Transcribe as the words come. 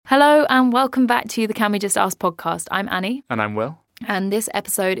Hello and welcome back to the Can We Just Ask podcast. I'm Annie. And I'm Will. And this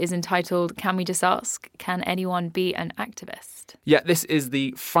episode is entitled Can We Just Ask, Can Anyone Be an Activist? Yeah, this is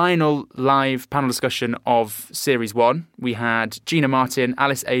the final live panel discussion of Series 1. We had Gina Martin,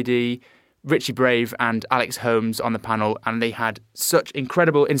 Alice A.D., Richie Brave and Alex Holmes on the panel, and they had such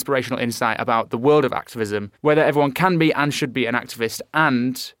incredible inspirational insight about the world of activism, whether everyone can be and should be an activist,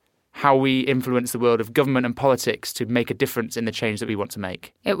 and how we influence the world of government and politics to make a difference in the change that we want to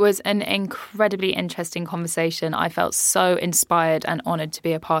make. It was an incredibly interesting conversation. I felt so inspired and honoured to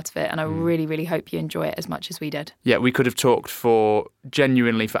be a part of it, and I really, really hope you enjoy it as much as we did. Yeah, we could have talked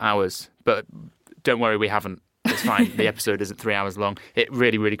genuinely for hours, but don't worry, we haven't. It's fine. The episode isn't 3 hours long. It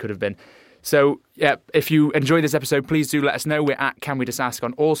really, really could have been. So, yeah, if you enjoyed this episode, please do let us know. We're at Can We Just Ask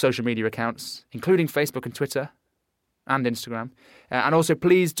on all social media accounts, including Facebook and Twitter and Instagram. And also,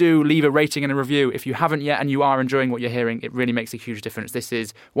 please do leave a rating and a review. If you haven't yet and you are enjoying what you're hearing, it really makes a huge difference. This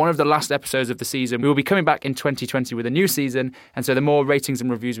is one of the last episodes of the season. We will be coming back in 2020 with a new season. And so the more ratings and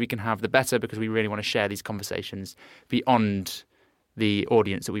reviews we can have, the better, because we really want to share these conversations beyond the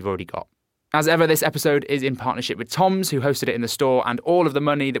audience that we've already got. As ever, this episode is in partnership with Tom's, who hosted it in the store, and all of the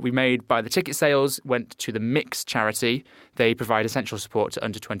money that we made by the ticket sales went to the Mix charity. They provide essential support to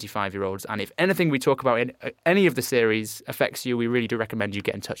under 25-year-olds, and if anything we talk about in any of the series affects you, we really do recommend you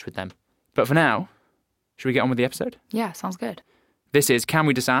get in touch with them. But for now, should we get on with the episode? Yeah, sounds good. This is Can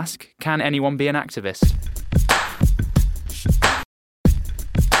We Just Ask, Can Anyone Be an Activist?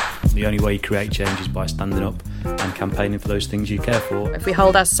 The only way you create change is by standing up and campaigning for those things you care for. If we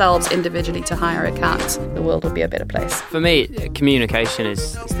hold ourselves individually to higher account, the world will be a better place. For me, communication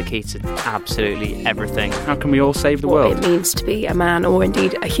is the key to absolutely everything. How can we all save the what world? It means to be a man or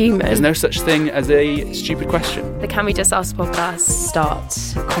indeed a human. There's no such thing as a stupid question. The Can We Just Ask podcast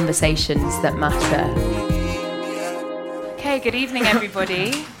starts conversations that matter. Okay, good evening,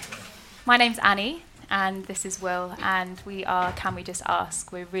 everybody. My name's Annie. And this is Will, and we are Can We Just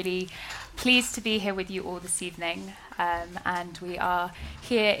Ask? We're really pleased to be here with you all this evening, and we are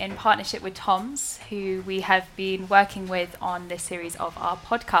here in partnership with Tom's, who we have been working with on this series of our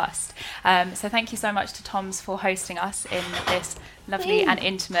podcast. So thank you so much to Tom's for hosting us in this lovely and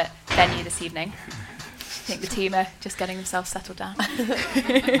intimate venue this evening. I think the team are just getting themselves settled down.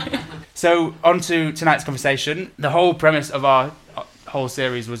 So, on to tonight's conversation. The whole premise of our whole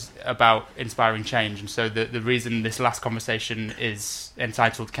series was about inspiring change, and so the reason this last conversation is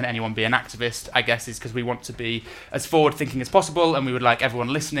entitled Can Anyone Be an Activist, I guess, is because we want to be as forward thinking as possible, and we would like everyone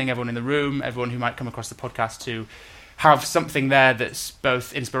listening, everyone in the room, everyone who might come across the podcast to have something there that's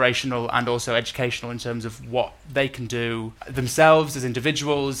both inspirational and also educational in terms of what they can do themselves as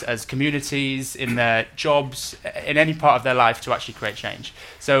individuals, as communities, in their jobs, in any part of their life to actually create change.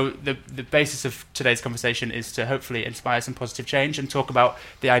 So the basis of today's conversation is to hopefully inspire some positive change and talk about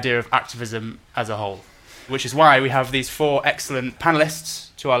the idea of activism as a whole, which is why we have these four excellent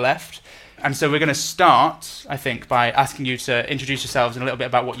panellists to our left. And so we're going to start, I think, by asking you to introduce yourselves and a little bit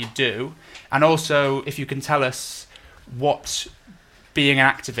about what you do, and also if you can tell us what being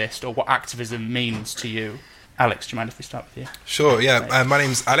an activist or what activism means to you. Alex, do you mind if we start with you? Sure, yeah. My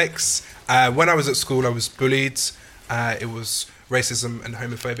name's Alex. When I was at school, I was bullied. It was racism and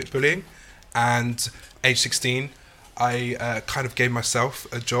homophobic bullying. And age 16, I kind of gave myself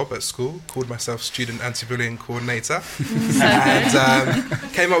a job at school, called myself Student Anti-Bullying Coordinator,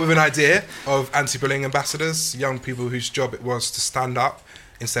 and came up with an idea of anti-bullying ambassadors, young people whose job it was to stand up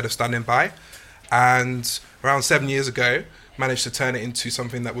instead of standing by. And around 7 years ago, managed to turn it into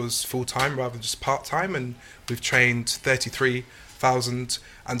something that was full-time rather than just part-time, and we've trained 33,000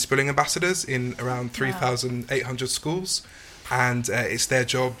 anti-bullying ambassadors in around 3,800 schools, and it's their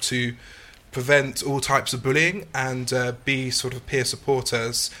job to prevent all types of bullying and be sort of peer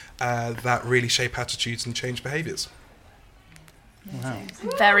supporters that really shape attitudes and change behaviours. Wow.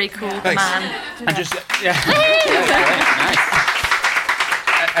 Very cool, man. And just, nice.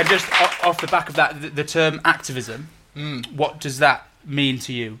 And just off the back of that, the term activism, what does that mean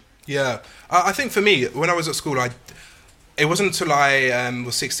to you? Yeah, I think for me, when I was at school, it wasn't until I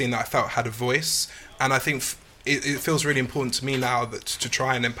was 16 that I felt I had a voice, and I think it feels really important to me now that to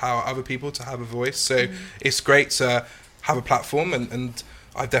try and empower other people to have a voice. So it's great to have a platform, and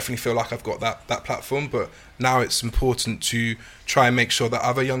I definitely feel like I've got that platform, but now it's important to try and make sure that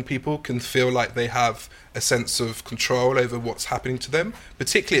other young people can feel like they have a sense of control over what's happening to them,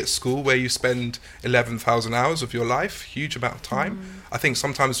 particularly at school where you spend 11,000 hours of your life, huge amount of time. I think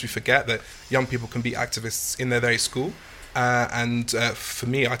sometimes we forget that young people can be activists in their very school, and for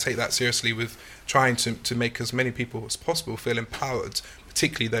me, I take that seriously with trying to make as many people as possible feel empowered,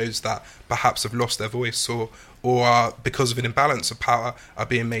 particularly those that perhaps have lost their voice or or are, because of an imbalance of power, are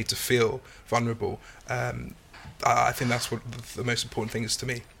being made to feel vulnerable. I think that's what the most important thing is to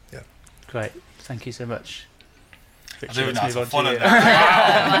me. Yeah. Great. Thank you so much. I don't know how to follow that.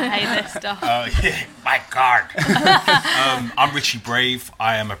 I hate this stuff. Yeah, my God. I'm Richie Brave.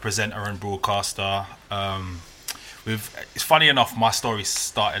 I am a presenter and broadcaster. It's funny enough, my story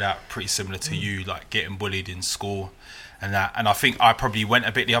started out pretty similar to you, like getting bullied in school and that. And I think I probably went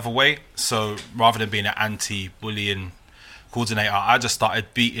a bit the other way. So rather than being an anti-bullying coordinator, I just started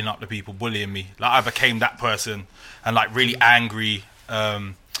beating up the people bullying me. Like I became that person and like really angry.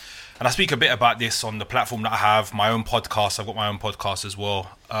 And I speak a bit about this on the platform that I have, my own podcast. I've got my own podcast as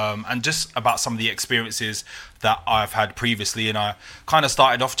well. And just about some of the experiences that I've had previously. And I kind of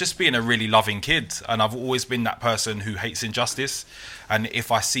started off just being a really loving kid. And I've always been that person who hates injustice. And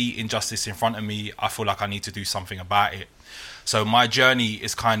if I see injustice in front of me, I feel like I need to do something about it. So my journey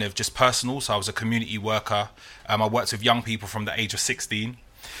is kind of just personal. So I was a community worker. I worked with young people from the age of 16.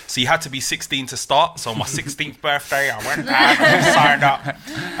 So you had to be 16 to start. So on my 16th birthday, I went out and signed up.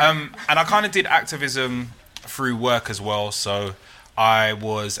 And I kind of did activism through work as well. So I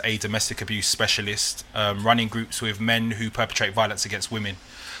was a domestic abuse specialist, running groups with men who perpetrate violence against women.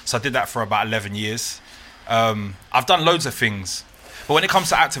 So I did that for about 11 years. I've done loads of things. But when it comes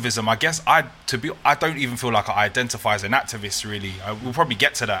to activism, I guess I don't even feel like I identify as an activist, really. We'll probably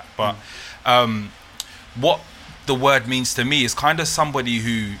get to that. But what the word means to me is kind of somebody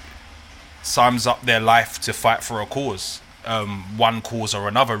who sums up their life to fight for a cause, one cause or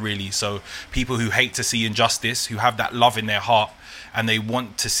another, really. So people who hate to see injustice, who have that love in their heart, and they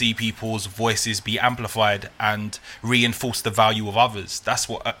want to see people's voices be amplified and reinforce the value of others. That's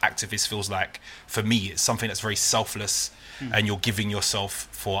what an activist feels like for me. It's something that's very selfless, and you're giving yourself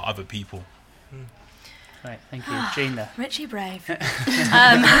for other people. Right, thank you. Gina. Richie Brave.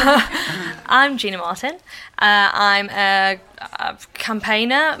 I'm Gina Martin. I'm a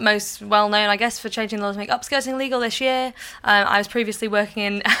campaigner, most well known, I guess, for changing the law to make upskirting legal this year. I was previously working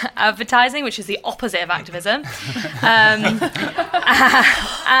in advertising, which is the opposite of activism.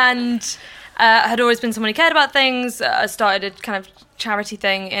 And had always been someone who cared about things. I started a kind of charity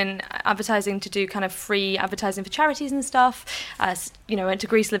thing in advertising to do kind of free advertising for charities and stuff. Went to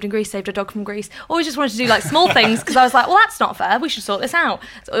Greece, lived in Greece, saved a dog from Greece. Always just wanted to do like small things because I was like, well, that's not fair. We should sort this out.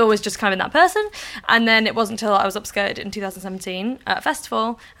 So I always just kind of been that person. And then it wasn't until I was upskirted in 2017 at a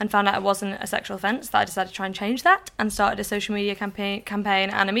festival and found out it wasn't a sexual offence that I decided to try and change that and started a social media campaign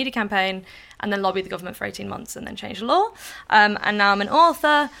and a media campaign and then lobbied the government for 18 months and then changed the law. And now I'm an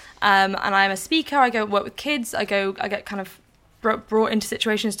author and I'm a speaker. I go work with kids. I get kind of brought into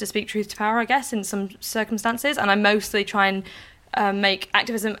situations to speak truth to power, I guess, in some circumstances. And I mostly try and make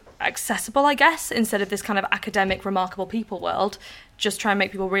activism accessible, I guess, instead of this kind of academic, remarkable people world. Just try and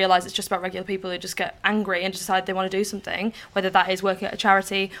make people realise it's just about regular people who just get angry and decide they want to do something, whether that is working at a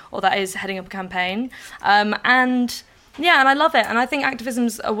charity or that is heading up a campaign. And I love it. And I think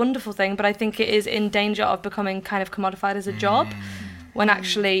activism's a wonderful thing, but I think it is in danger of becoming kind of commodified as a job, when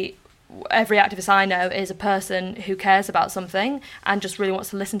actually every activist I know is a person who cares about something and just really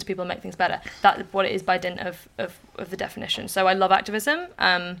wants to listen to people and make things better. That's what it is by dint of the definition. So I love activism.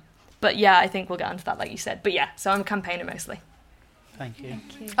 But yeah, I think we'll get onto that, like you said. But yeah, so I'm a campaigner mostly. Thank you.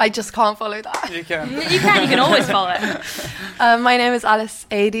 I just can't follow that. You can. You can always follow it. My name is Alice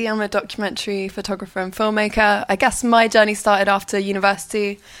Adey. I'm a documentary photographer and filmmaker. I guess my journey started after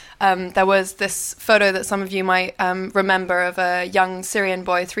university. There was this photo that some of you might remember of a young Syrian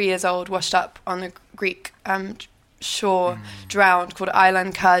boy, 3 years old, washed up on the Greek shore, drowned, called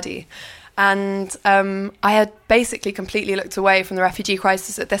Aylan Kurdi. And I had basically completely looked away from the refugee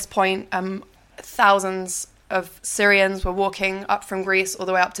crisis at this point. Thousands of Syrians were walking up from Greece all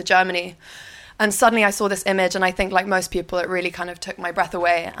the way up to Germany. And suddenly I saw this image, and I think, like most people, it really kind of took my breath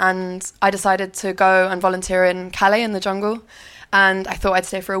away. And I decided to go and volunteer in Calais in the jungle. And I thought I'd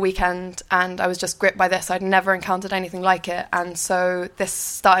stay for a weekend, and I was just gripped by this. I'd never encountered anything like it. And so this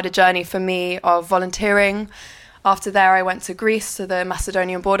started a journey for me of volunteering. After there, I went to Greece, to the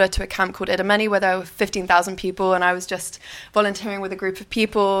Macedonian border, to a camp called Idomeni, where there were 15,000 people, and I was just volunteering with a group of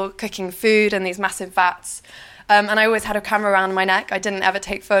people, cooking food in these massive vats. And I always had a camera around my neck. I didn't ever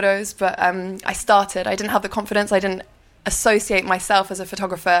take photos, but I started. I didn't have the confidence. I didn't associate myself as a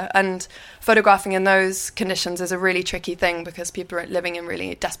photographer, and photographing in those conditions is a really tricky thing because people are living in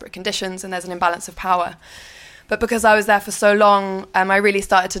really desperate conditions and there's an imbalance of power. But because I was there for so long, I really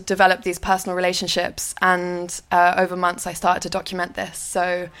started to develop these personal relationships, and over months I started to document this.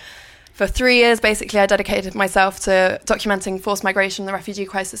 So for 3 years, basically, I dedicated myself to documenting forced migration, the refugee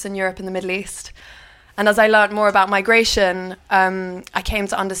crisis in Europe and the Middle East. And as I learned more about migration, I came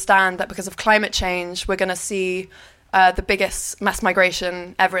to understand that because of climate change, we're going to see the biggest mass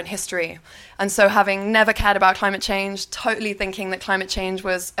migration ever in history. And so having never cared about climate change, totally thinking that climate change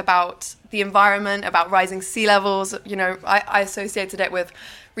was about the environment, about rising sea levels, I associated it with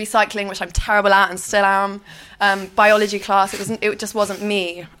recycling, which I'm terrible at and still am, biology class, it just wasn't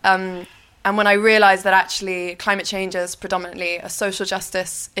me. And when I realised that actually climate change is predominantly a social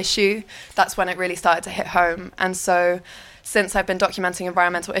justice issue, that's when it really started to hit home. And so since I've been documenting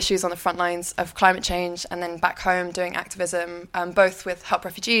environmental issues on the front lines of climate change and then back home doing activism, both with Help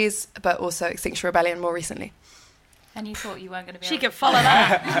Refugees, but also Extinction Rebellion more recently. And you thought you weren't going to be She able could follow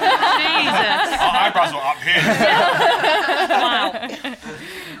that. Our eyebrows were up here. Wow.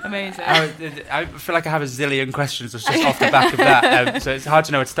 Amazing. I feel like I have a zillion questions just off the back of that, so it's hard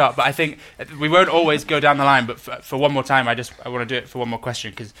to know where to start. But I think we won't always go down the line. But for one more time, I want to do it for one more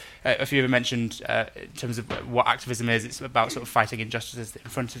question, because a few of you mentioned in terms of what activism is, it's about sort of fighting injustices in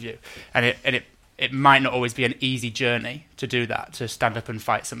front of you, and it might not always be an easy journey to do that, to stand up and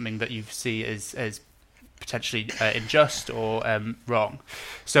fight something that you see as potentially unjust or wrong.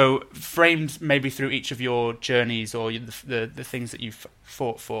 So framed maybe through each of your journeys or the things that you've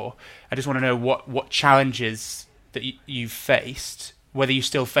fought for, I just want to know what challenges that you've faced, whether you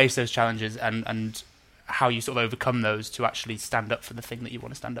still face those challenges, and how you sort of overcome those to actually stand up for the thing that you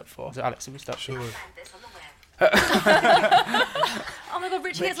want to stand up for. So Alex, if we start. Sure. Oh my God,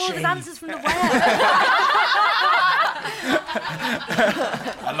 Richie gets all of his answers from the web.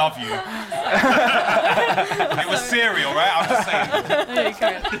 I love you. It was cereal, right? I'm just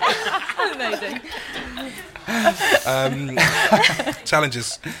saying. Amazing.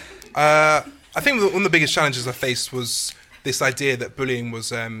 Challenges. I think one of the biggest challenges I faced was this idea that bullying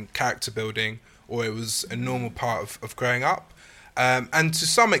was character building, or it was a normal part of growing up. And to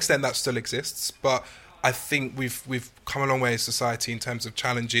some extent that still exists, but I think we've come a long way as society in terms of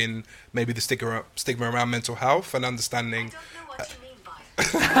challenging maybe the stigma around mental health and understanding. I don't know what you mean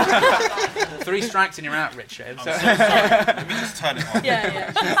by 3 strikes and you're out, Richard. I'm so sorry. Let me just turn it on.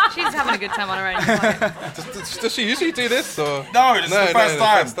 Yeah. She's having a good time on her own. Does she usually do this? Or? No, this is the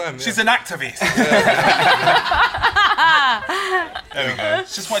first time. Yeah. She's an activist. There we go.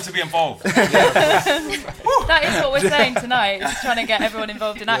 She just wanted to be involved. That is what we're saying tonight, is trying to get everyone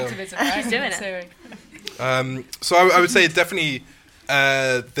involved in activism, right? She's doing it. So I would say definitely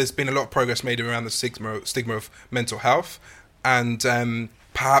there's been a lot of progress made around the stigma of mental health, and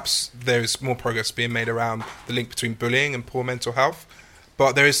perhaps there's more progress being made around the link between bullying and poor mental health.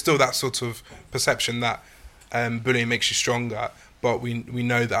 But there is still that sort of perception that bullying makes you stronger, but we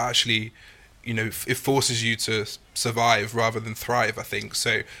know that actually, it forces you to survive rather than thrive, I think.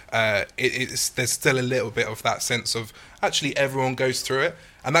 So there's still a little bit of that sense of actually everyone goes through it,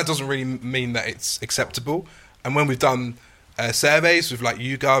 and that doesn't really mean that it's acceptable. And when we've done surveys with like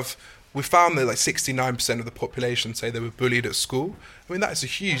YouGov, we found that like 69% of the population say they were bullied at school. I mean, that is a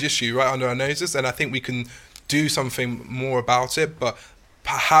huge issue right under our noses, and I think we can do something more about it, but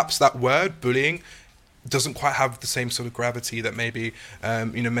perhaps that word, bullying, doesn't quite have the same sort of gravity that maybe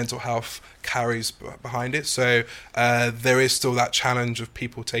mental health carries behind it. So there is still that challenge of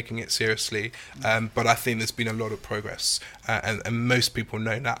people taking it seriously, but I think there's been a lot of progress, and most people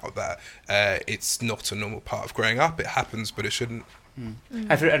know now that it's not a normal part of growing up. It happens, but it shouldn't.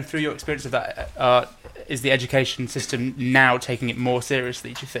 And through your experience of that, is the education system now taking it more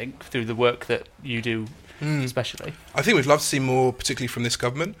seriously, do you think, through the work that you do especially? I think we'd love to see more, particularly from this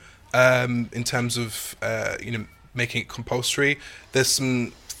government. In terms of making it compulsory. There's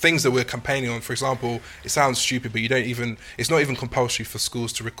some things that we're campaigning on. For example, it sounds stupid, but it's not even compulsory for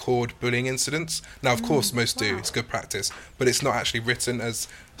schools to record bullying incidents. Now, of course, most do. It's good practice, but it's not actually written as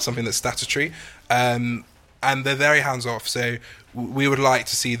something that's statutory. And they're very hands-off, so we would like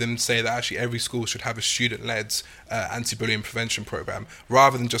to see them say that actually every school should have a student-led anti-bullying prevention program,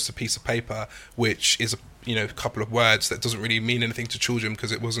 rather than just a piece of paper which is a couple of words that doesn't really mean anything to children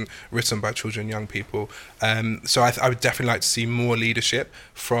because it wasn't written by children and young people. So I would definitely like to see more leadership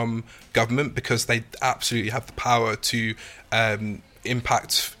from government, because they absolutely have the power to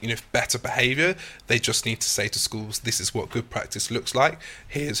impact better behaviour. They just need to say to schools, this is what good practice looks like,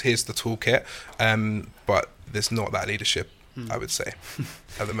 here's the toolkit, but there's not that leadership, I would say,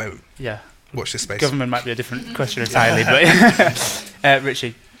 at the moment. Watch this space. Government might be a different question entirely, but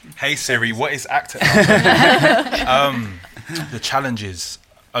Richie. Hey Siri, what is active? The challenges,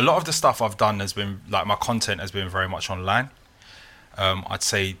 a lot of the stuff I've done has been, like, my content has been very much online. I'd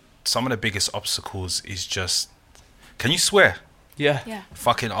say some of the biggest obstacles is just, can you swear? Yeah.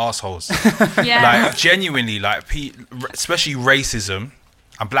 Fucking assholes. Yeah. Like, genuinely, like, especially racism.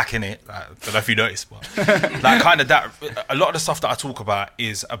 I'm black in it. I don't know if you noticed, but like kind of that. A lot of the stuff that I talk about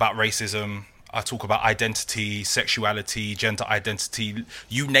is about racism. I talk about identity, sexuality, gender identity.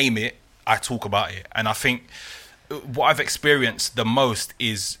 You name it, I talk about it. And I think what I've experienced the most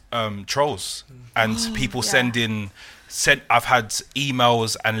is trolls and people sending. I've had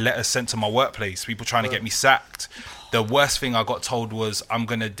emails and letters sent to my workplace. People trying to get me sacked. The worst thing I got told was, "I'm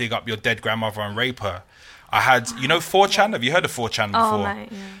gonna dig up your dead grandmother and rape her." I had, 4chan. Have you heard of 4chan before? Oh, mate,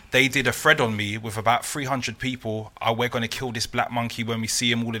 yeah. They did a thread on me with about 300 people. We're going to kill this black monkey when we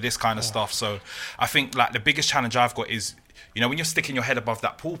see him, all of this kind of stuff. So I think like the biggest challenge I've got is, when you're sticking your head above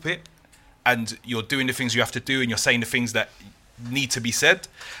that pulpit and you're doing the things you have to do and you're saying the things that need to be said,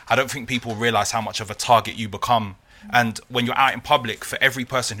 I don't think people realise how much of a target you become. And when you're out in public, for every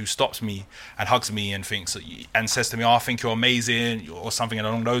person who stops me and hugs me and thinks and says to me, "Oh, I think you're amazing," or something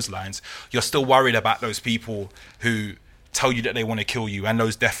along those lines, you're still worried about those people who tell you that they want to kill you and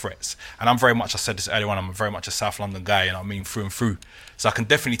those death threats. And I said this earlier on, I'm very much a South London guy, and I mean through and through. So I can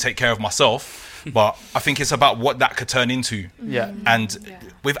definitely take care of myself, but I think it's about what that could turn into. Yeah. And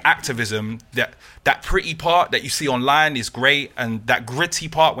with activism, that pretty part that you see online is great, and that gritty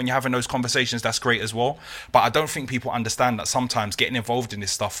part when you're having those conversations, that's great as well. But I don't think people understand that sometimes getting involved in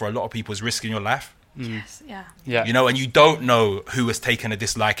this stuff for a lot of people is risking your life. Yes, yeah. And you don't know who has taken a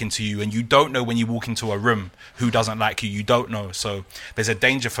disliking to you, and you don't know when you walk into a room who doesn't like you. You don't know. So there's a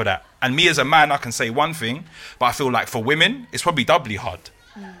danger for that. And me as a man, I can say one thing, but I feel like for women, it's probably doubly hard.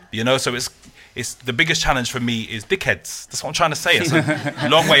 So it's the biggest challenge for me is dickheads. That's what I'm trying to say. It's a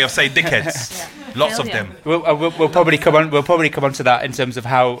long way of saying dickheads. Lots of them. We'll probably come on. We'll probably come on to that in terms of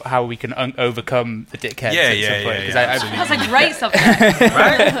how we can overcome the dickheads. That's a great subject.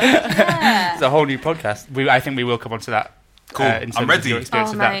 Right? It's a whole new podcast. I think we will come on to that. Cool. I'm ready. Your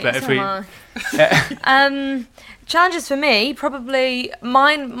experience of that. But challenges for me, probably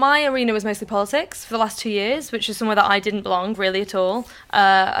my arena was mostly politics for the last 2 years, which is somewhere that I didn't belong really at all.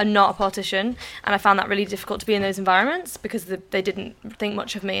 I'm not a politician, and I found that really difficult to be in those environments because they didn't think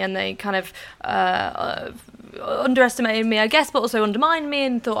much of me, and they kind of underestimated me, I guess, but also undermined me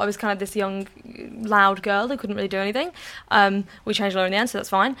and thought I was kind of this young, loud girl who couldn't really do anything. We changed law in the end, so that's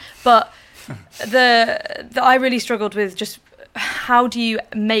fine. But I really struggled with just how do you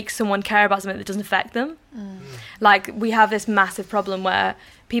make someone care about something that doesn't affect them? Like, we have this massive problem where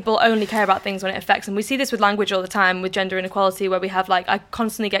people only care about things when it affects them. We see this with language all the time, with gender inequality, where we have, like, I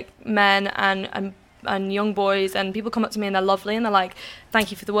constantly get men and young boys, and people come up to me and they're lovely and they're like, "Thank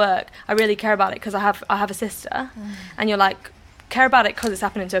you for the work. I really care about it because I have a sister." And you're like, care about it because it's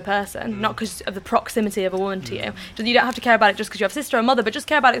happening to a person, not because of the proximity of a woman to you. So you don't have to care about it just because you have a sister or a mother, but just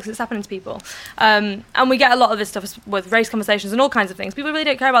care about it because it's happening to people. And we get a lot of this stuff with race conversations and all kinds of things. People really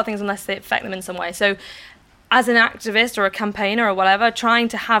don't care about things unless they affect them in some way. So as an activist or a campaigner or whatever, trying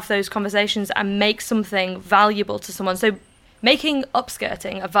to have those conversations and make something valuable to someone. So making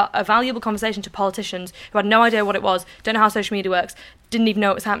upskirting a valuable conversation to politicians who had no idea what it was, don't know how social media works, didn't even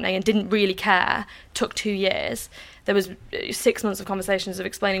know it was happening and didn't really care, took 2 years. There was 6 months of conversations of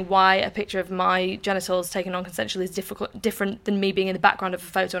explaining why a picture of my genitals taken non-consensually is different than me being in the background of a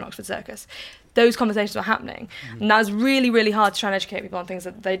photo in Oxford Circus. Those conversations were happening. And that was really, really hard to try and educate people on things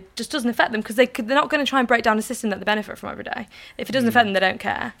that they just doesn't affect them, because they're not going to try and break down a system that they benefit from every day. If it doesn't affect them, they don't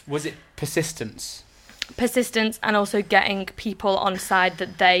care. Was it persistence? Persistence, and also getting people on side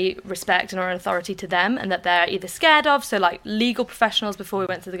that they respect and are an authority to them and that they're either scared of. So like legal professionals, before we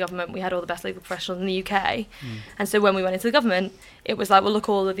went to the government, we had all the best legal professionals in the UK. And so when we went into the government, it was like, well, look,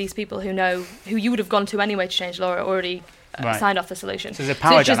 all of these people who you would have gone to anyway to change law are already signed off the solution. So there's a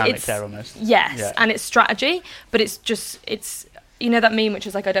power dynamic there almost. Yes, yeah. And it's strategy, but it's that meme which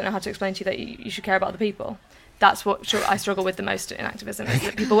is like, I don't know how to explain to you that you should care about other people. That's what I struggle with the most in activism, is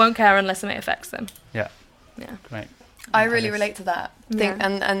that people won't care unless something affects them. Yeah. Yeah. Great. I really relate to that.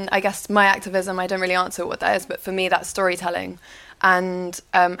 And I guess my activism, I don't really answer what that is, but for me that's storytelling. And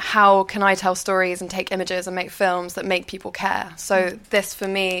how can I tell stories and take images and make films that make people care? So this for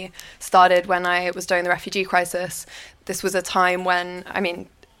me started when I was during the refugee crisis. This was a time when,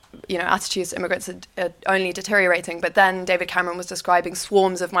 attitudes to immigrants are only deteriorating, but then David Cameron was describing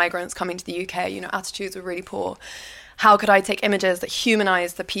swarms of migrants coming to the UK. Attitudes were really poor. How could I take images that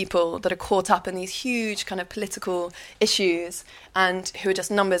humanize the people that are caught up in these huge kind of political issues and who are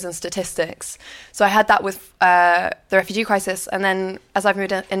just numbers and statistics? So I had that with the refugee crisis. And then as I've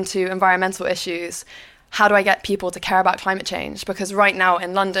moved into environmental issues, how do I get people to care about climate change? Because right now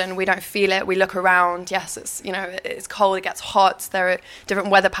in London, we don't feel it. We look around. Yes, it's cold, it gets hot. There are different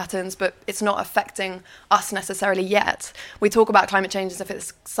weather patterns, but it's not affecting us necessarily yet. We talk about climate change as if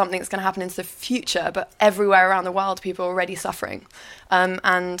it's something that's going to happen into the future, but everywhere around the world, people are already suffering.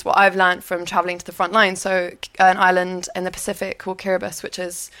 And what I've learned from traveling to the front line, so an island in the Pacific called Kiribati, which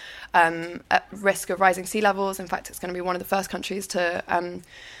is at risk of rising sea levels. In fact, it's going to be one of the first countries to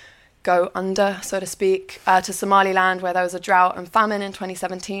go under, so to speak, to Somaliland, where there was a drought and famine in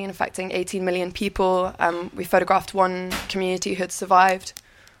 2017 affecting 18 million people. We photographed one community who had survived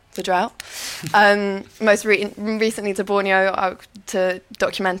the drought. Most recently to Borneo to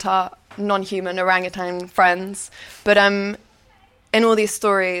document our non-human orangutan friends. But in all these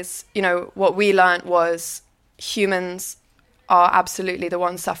stories, what we learned was humans are absolutely the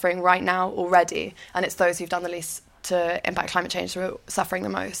ones suffering right now already, and it's those who've done the least to impact climate change who are suffering the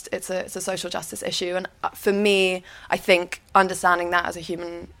most. It's a social justice issue, and for me, I think understanding that as a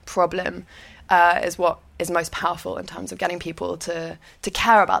human problem is what is most powerful in terms of getting people to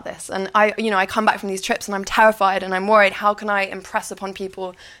care about this. And I come back from these trips and I'm terrified and I'm worried, how can I impress upon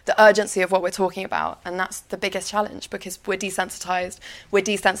people the urgency of what we're talking about? And that's the biggest challenge, because we're desensitized. We're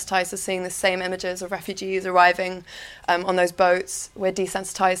desensitized to seeing the same images of refugees arriving on those boats. We're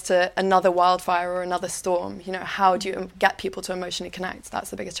desensitized to another wildfire or another storm. How do you get people to emotionally connect? That's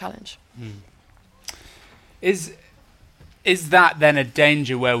the biggest challenge. Is that then a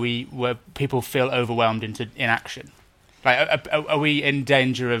danger where people feel overwhelmed into inaction? Like, are we in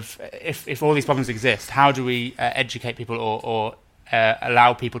danger of, if all these problems exist, how do we educate people or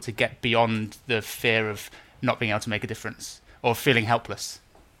allow people to get beyond the fear of not being able to make a difference or feeling helpless?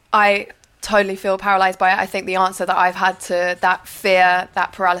 I totally feel paralysed by it. I think the answer that I've had to that fear,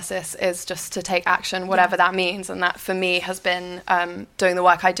 that paralysis, is just to take action, whatever that means. And that for me has been doing the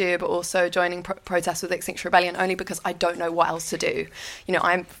work I do, but also joining protests with Extinction Rebellion, only because I don't know what else to do.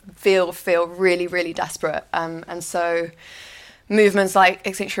 I feel really, really desperate. And so movements like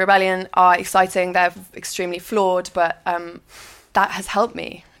Extinction Rebellion are exciting. They're extremely flawed, but that has helped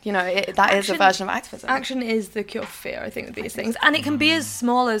me. That is a version of activism. Action is the cure for fear, I think, with these things. And it can be as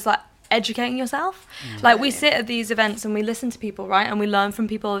small as educating yourself. We sit at these events and we listen to people, right? And we learn from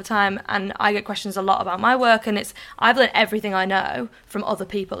people all the time. And I get questions a lot about my work, and I've learned everything I know from other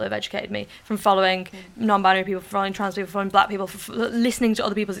people who have educated me, from following non-binary people, from following trans people, following black people, listening to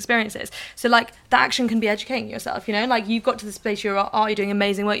other people's experiences. So the action can be educating yourself, you've got to this place, you're doing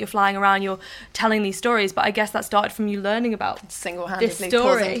amazing work, you're flying around, you're telling these stories, but I guess that started from you learning about single-handedly this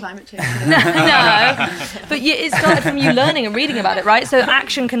story. Causing climate change. No, but it started from you learning and reading about it, right? So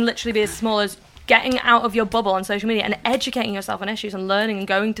action can literally be as small as getting out of your bubble on social media and educating yourself on issues and learning and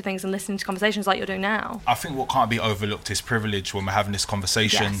going to things and listening to conversations like you're doing now. I think what can't be overlooked is privilege when we're having this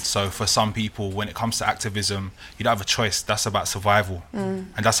conversation. Yes. So for some people, when it comes to activism, you don't have a choice. That's about survival.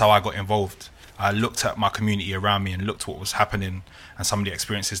 And that's how I got involved. I looked at my community around me and looked at what was happening and some of the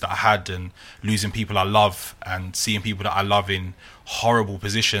experiences that I had, and losing people I love and seeing people that I love in horrible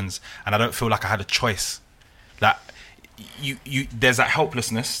positions. And I don't feel like I had a choice. There's that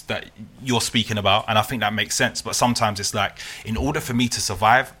helplessness that you're speaking about, and I think that makes sense. But sometimes it's in order for me to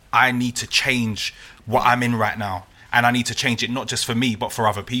survive, I need to change what I'm in right now, and I need to change it not just for me but for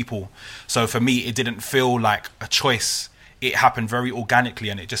other people. So for me, it didn't feel like a choice. It happened very organically,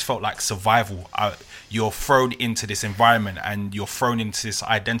 and it just felt like survival. You're thrown into this environment and you're thrown into this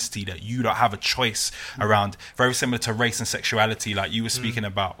identity that you don't have a choice around. Very similar to race and sexuality, like you were speaking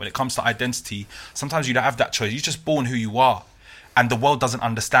about. When it comes to identity, sometimes you don't have that choice. You're just born who you are, and the world doesn't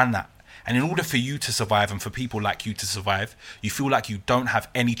understand that. And in order for you to survive and for people like you to survive, you feel like you don't have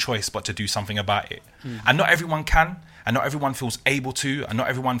any choice but to do something about it. And not everyone can, and not everyone feels able to, and not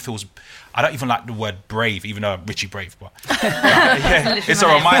everyone feels... I don't even like the word brave, even though I'm Richie Brave, but it's a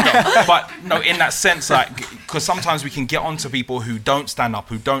reminder. But no, in that sense, because sometimes we can get onto people who don't stand up,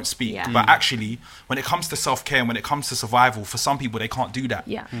 who don't speak, but actually, when it comes to self-care and when it comes to survival, for some people, they can't do that.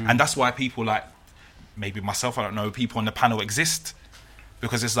 And that's why people maybe myself, I don't know, people on the panel exist.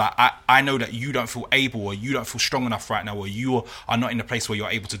 Because it's I know that you don't feel able, or you don't feel strong enough right now, or you are not in a place where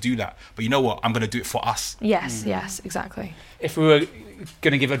you're able to do that. But you know what? I'm going to do it for us. Yes, exactly. If we were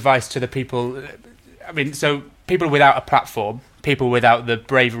going to give advice to the people, so people without a platform, people without the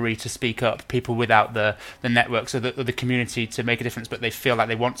bravery to speak up, people without the networks or the community to make a difference, but they feel like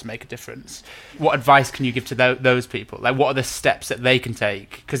they want to make a difference. What advice can you give to those people? What are the steps that they can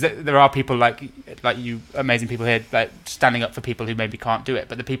take? Because there are people like you, amazing people here, standing up for people who maybe can't do it,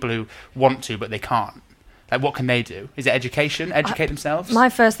 but the people who want to but they can't. Like, what can they do? Is it education? Educate themselves? My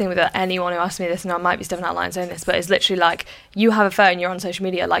first thing with anyone who asks me this, and I might be stepping out of line saying this, but it's literally like, you have a phone, you're on social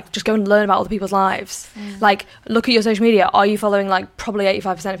media, like, just go and learn about other people's lives. Like, look at your social media. Are you following, like, probably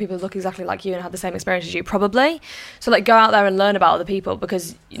 85% of people who look exactly like you and have the same experience as you? Probably. So, like, go out there and learn about other people,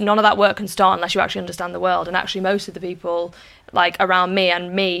 because none of that work can start unless you actually understand the world. And actually, most of the people, like, around me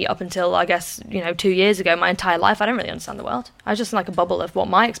and me up until, I guess, 2 years ago, my entire life, I didn't really understand the world. I was just in, like, a bubble of what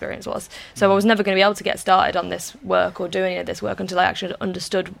my experience was. So I was never going to be able to get started on this work or do any of this work until I actually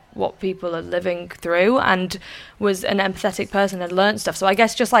understood what people are living through and was an empathetic person and learned stuff. So I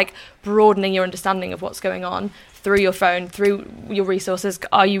guess just, like, broadening your understanding of what's going on through your phone, through your resources.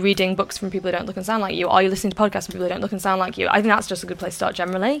 Are you reading books from people who don't look and sound like you? Are you listening to podcasts from people who don't look and sound like you? I think that's just a good place to start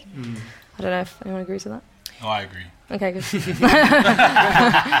generally. I don't know if anyone agrees with that. Oh, I agree. Okay, good. Sick.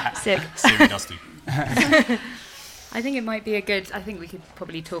 Siri does too. I think it might be I think we could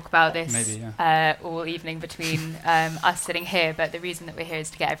probably talk about this Maybe, all evening between us sitting here, but the reason that we're here is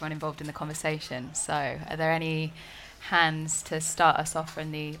to get everyone involved in the conversation. So are there any hands to start us off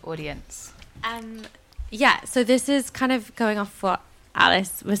from the audience? Yeah, so this is kind of going off what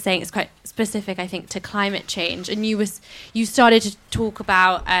Alice was saying. It's quite specific, I think, to climate change. And you started to talk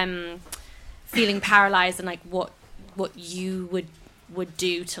about feeling paralyzed and, like, what you would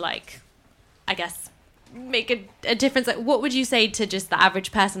do to, like, I guess, make a difference. Like, what would you say to just the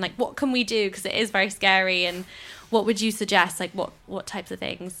average person? Like, what can we do? Because it is very scary. And what would you suggest? Like, what types of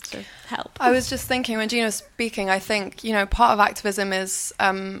things to help? I was just thinking when Gina was speaking, I think, part of activism is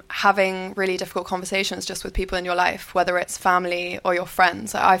having really difficult conversations just with people in your life, whether it's family or your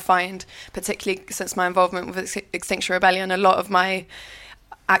friends. I find, particularly since my involvement with Extinction Rebellion, a lot of my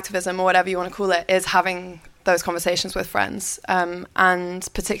activism, or whatever you want to call it, is having those conversations with friends. And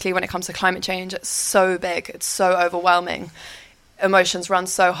particularly when it comes to climate change, it's so big, it's so overwhelming. Emotions run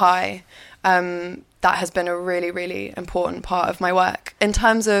so high. That has been a really, really important part of my work. In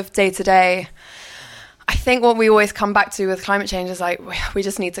terms of day-to-day, I think what we always come back to with climate change is, like, we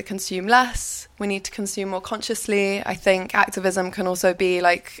just need to consume less. We need to consume more consciously. I think activism can also be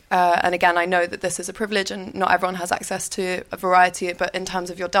like, and again, I know that this is a privilege and not everyone has access to a variety, but in terms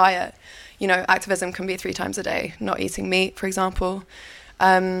of your diet, activism can be 3 times a day, not eating meat, for example.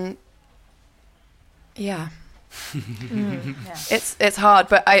 Yeah. It's hard,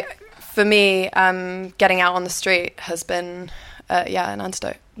 but for me, getting out on the street has been, an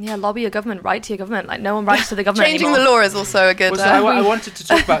antidote. Yeah, lobby your government, write to your government. Like, no one writes to the government Changing anymore. the law is also a good... I wanted to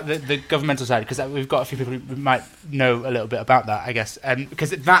talk about the governmental side, because we've got a few people who might know a little bit about that, I guess,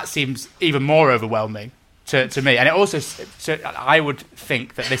 because that seems even more overwhelming to me. And it also, so I would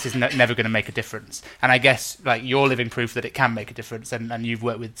think that this is never going to make a difference. And I guess, like, you're living proof that it can make a difference, and you've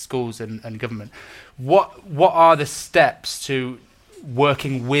worked with schools and government. What are the steps to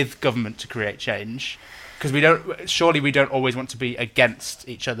working with government to create change? Because we don't always want to be against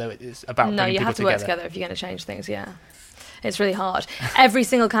each other. It's about bringing people together. No, you have to work together if you're going to change things, yeah. It's really hard. Every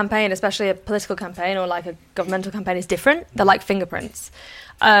single campaign, especially a political campaign or like a governmental campaign, is different. They're like fingerprints.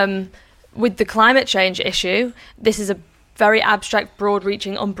 With the climate change issue, this is a very abstract,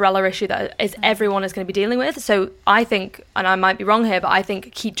 broad-reaching umbrella issue that everyone is going to be dealing with. So I think, and I might be wrong here, but I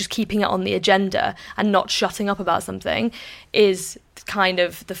think keeping it on the agenda and not shutting up about something is kind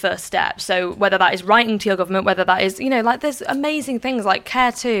of the first step. So whether that is writing to your government, whether that is, like, there's amazing things like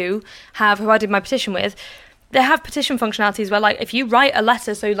Care2 who I did my petition with. They have petition functionalities where, like, if you write a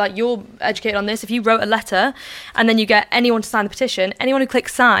letter, so, like, you're educated on this, if you wrote a letter and then you get anyone to sign the petition, anyone who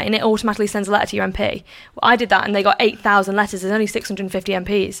clicks sign, it automatically sends a letter to your MP. I did that and they got 8,000 letters. There's only 650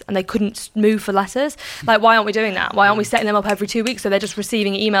 MPs and they couldn't move for letters. Like, why aren't we doing that? Why aren't we setting them up every 2 weeks so they're just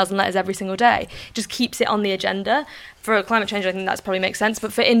receiving emails and letters every single day? It just keeps it on the agenda. For climate change, I think that probably makes sense.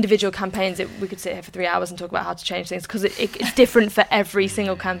 But for individual campaigns, we could sit here for 3 hours and talk about how to change things, because it's different for every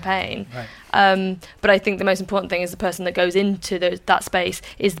single campaign. Right. But I think the most important thing is the person that goes into that space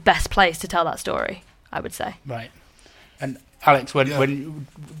is the best place to tell that story, I would say. Right. And Alex, when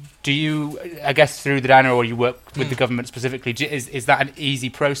do you, I guess through the diner, or you work with the government specifically, is that an easy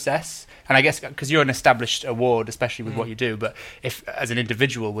process? And I guess because you're an established award, especially with what you do, but if as an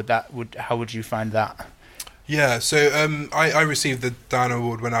individual, how would you find that? Yeah, so I received the Diana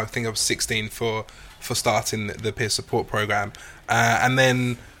Award when I think I was 16 for starting the peer support program, and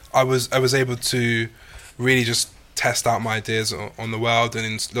then I was able to really just test out my ideas on the world and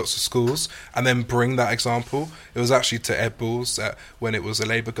in lots of schools, and then bring that example. It was actually to Ed Balls when it was a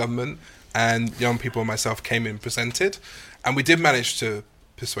Labour government, and young people and myself came in and presented, and we did manage to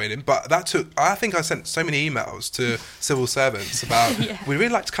persuade him. But I think I sent so many emails to civil servants about, we'd really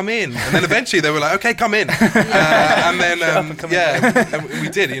like to come in. And then eventually they were like, okay, come in. And then, and we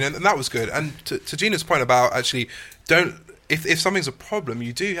did, and that was good. And to Gina's point about actually, if something's a problem,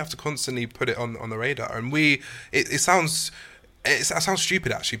 you do have to constantly put it on the radar. And it sounds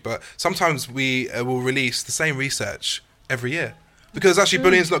stupid actually, but sometimes we will release the same research every year. Because actually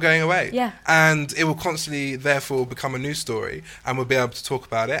bullying's not going away. Yeah. And it will constantly, therefore, become a news story, and we'll be able to talk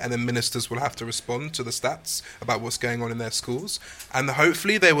about it, and then ministers will have to respond to the stats about what's going on in their schools. And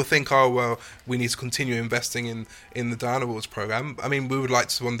hopefully they will think, oh, well, we need to continue investing in the Diana Awards programme. I mean, we would like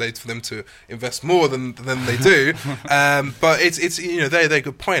to one day for them to invest more than they do. But it's they're a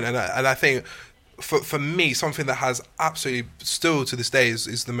good point. And I think for me, something that has absolutely still to this day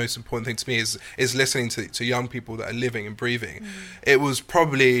is the most important thing to me is listening to young people that are living and breathing. It was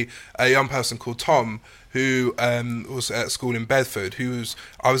probably a young person called Tom who was at school in Bedford.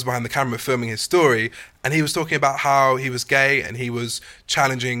 I was behind the camera filming his story, and he was talking about how he was gay and he was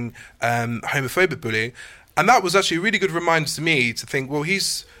challenging homophobic bullying, and that was actually a really good reminder to me to think, well,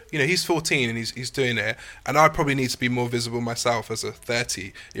 he's 14 and he's doing it, and I probably need to be more visible myself as a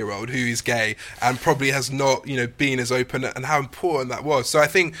 30-year-old who is gay and probably has not, been as open, and how important that was. So I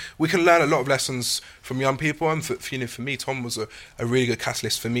think we can learn a lot of lessons from young people, and for me, Tom was a really good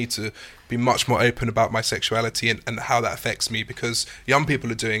catalyst for me to be much more open about my sexuality and how that affects me, because young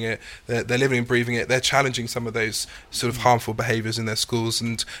people are doing it, they're living and breathing it, they're challenging some of those sort of harmful behaviours in their schools,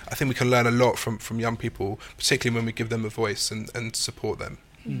 and I think we can learn a lot from young people, particularly when we give them a voice and support them.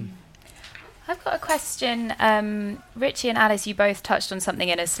 I've got a question. Richie and Alice, you both touched on something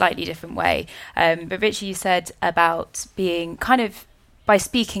in a slightly different way. But Richie, you said about being kind of, by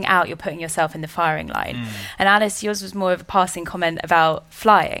speaking out, you're putting yourself in the firing line. And Alice, yours was more of a passing comment about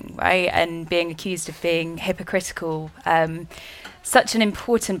flying, right? And being accused of being hypocritical. Such an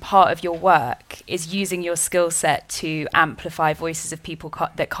important part of your work is using your skill set to amplify voices of people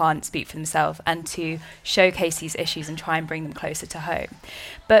that can't speak for themselves, and to showcase these issues and try and bring them closer to home.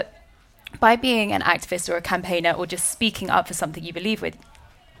 But by being an activist or a campaigner, or just speaking up for something you believe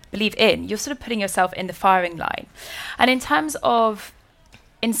in, you're sort of putting yourself in the firing line. And in terms of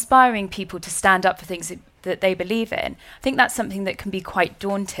inspiring people to stand up for things that they believe in, I think that's something that can be quite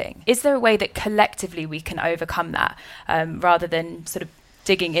daunting. Is there a way that collectively we can overcome that, rather than sort of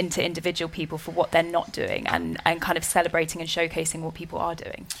digging into individual people for what they're not doing, and kind of celebrating and showcasing what people are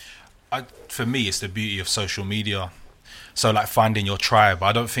doing? For me, it's the beauty of social media. So like finding your tribe.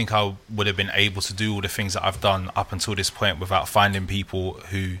 I don't think I would have been able to do all the things that I've done up until this point without finding people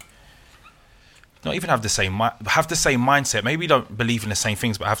who not even have the same mindset. Maybe don't believe in the same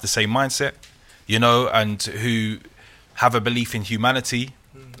things, but have the same mindset, and who have a belief in humanity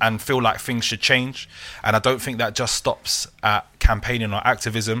and feel like things should change. And I don't think that just stops at campaigning or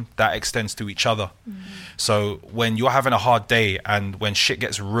activism. That extends to each other. So when you're having a hard day and when shit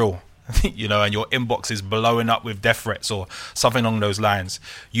gets real, and your inbox is blowing up with death threats or something along those lines,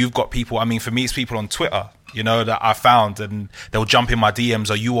 you've got people, for me, it's people on Twitter, that I found, and they'll jump in my DMs,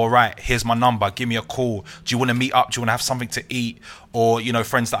 are you all right? Here's my number, give me a call. Do you want to meet up? Do you want to have something to eat? Or,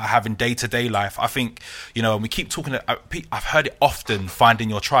 friends that I have in day-to-day life. I think, and we keep talking, I've heard it often, finding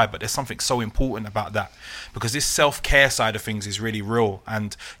your tribe, but there's something so important about that, because this self-care side of things is really real.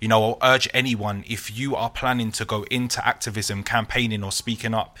 And, I'll urge anyone, if you are planning to go into activism, campaigning or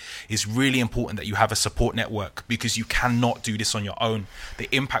speaking up, it's really important that you have a support network, because you cannot do this on your own.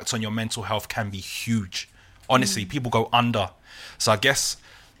 The impact on your mental health can be huge. Honestly, people go under. So I guess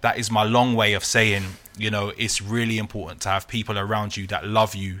that is my long way of saying, it's really important to have people around you that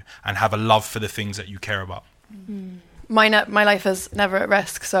love you and have a love for the things that you care about. My life is never at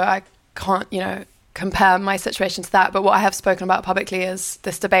risk, so I can't, compare my situation to that. But what I have spoken about publicly is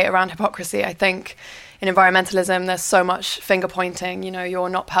this debate around hypocrisy. I think in environmentalism, there's so much finger pointing, you're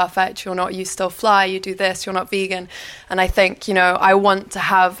not perfect, you still fly, you do this, you're not vegan. And I think, I want to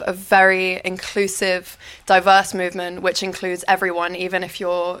have a very inclusive, diverse movement, which includes everyone, even if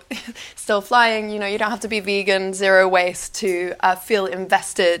you're still flying, you don't have to be vegan, zero waste to feel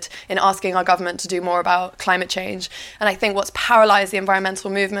invested in asking our government to do more about climate change. And I think what's paralyzed the environmental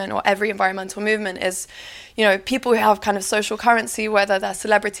movement, or every environmental movement, is people who have kind of social currency, whether they're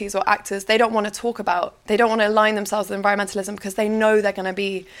celebrities or actors, they don't want to align themselves with environmentalism because they know they're going to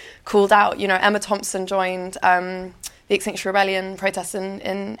be called out. Emma Thompson joined the Extinction Rebellion protests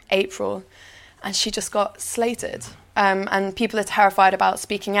in April, and she just got slated. And people are terrified about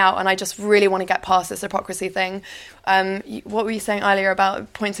speaking out, and I just really want to get past this hypocrisy thing. What were you saying earlier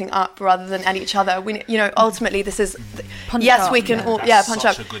about pointing up rather than at each other? We, ultimately, this is punch yes, up. we can all That's punch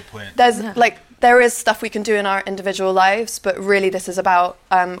such up. a good point. There's there is stuff we can do in our individual lives, but really this is about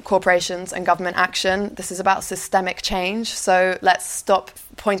corporations and government action. This is about systemic change. So let's stop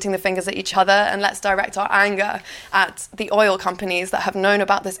pointing the fingers at each other and let's direct our anger at the oil companies that have known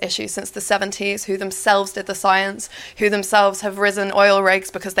about this issue since the 70s, who themselves did the science, who themselves have risen oil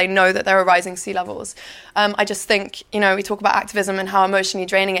rigs because they know that there are rising sea levels. I just think, you know, we talk about activism and how emotionally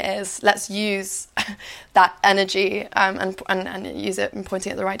draining it is. Let's use that energy and use it in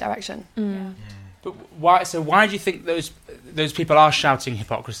pointing it the right direction. But why? So why do you think those people are shouting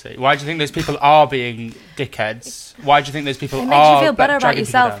hypocrisy? Why do you think those people are being dickheads? Why do you think those people are? It makes you feel better about dragging people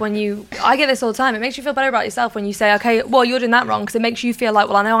yourself down? when you. I get this all the time. It makes you feel better about yourself when you say, okay, well, you're doing that wrong, because it makes you feel like,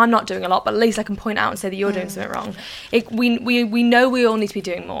 well, I know I'm not doing a lot, but at least I can point out and say that you're doing something wrong. We know we all need to be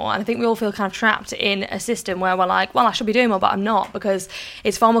doing more, and I think we all feel kind of trapped in a system where we're like, well, I should be doing more, but I'm not, because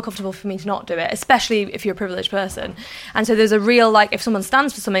it's far more comfortable for me to not do it, especially if you're a privileged person. And so there's a real, like, if someone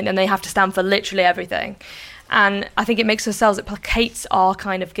stands for something, then they have to stand for literally everything. And I think it makes ourselves, it placates our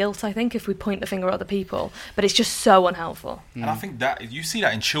kind of guilt, I think, if we point the finger at other people. But it's just so unhelpful. And I think that you see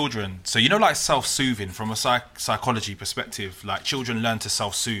that in children. So, you know, like self-soothing from a psychology perspective, like children learn to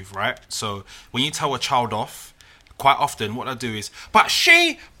self-soothe, right? So when you tell a child off, quite often what they'll do is, but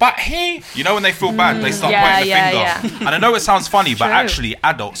she, but he, you know, when they feel bad, they start pointing the finger. Yeah. And I know it sounds funny, but True. actually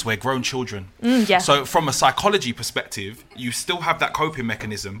adults, we're grown children. Yeah. So from a psychology perspective, you still have that coping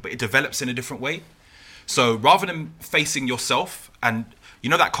mechanism, but it develops in a different way. So rather than facing yourself and, you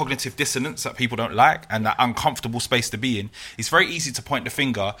know, that cognitive dissonance that people don't like and that uncomfortable space to be in, it's very easy to point the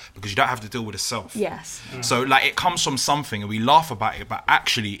finger because you don't have to deal with the self. Yes. So like it comes from something and we laugh about it, but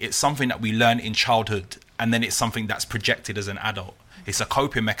actually it's something that we learn in childhood and then it's something that's projected as an adult. It's a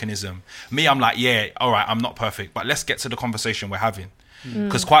coping mechanism. Me, I'm like, yeah, all right, I'm not perfect, but let's get to the conversation we're having.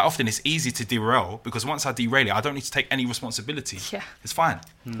 Because quite often it's easy to derail, because once I derail it, I don't need to take any responsibility. Yeah. It's fine.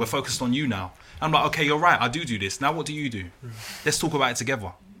 We're focused on you now. I'm like, okay, you're right, I do this. Now what do you do? Let's talk about it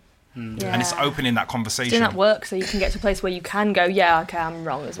together. Yeah. And it's opening that conversation. Doing that work so you can get to a place where you can go, yeah, okay, I'm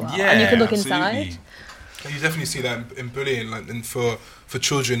wrong as well. Yeah, and you can look absolutely. inside. You definitely see that in bullying, like, and for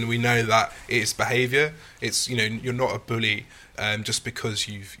children, we know that it's behaviour. It's, you know, you're not a bully just because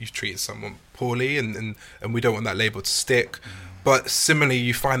you've treated someone poorly, and we don't want that label to stick. But similarly,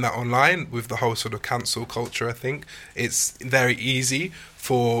 you find that online with the whole sort of cancel culture. I think it's very easy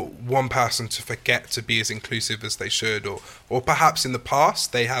for one person to forget to be as inclusive as they should, or perhaps in the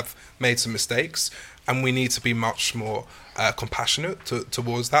past they have made some mistakes, and we need to be much more compassionate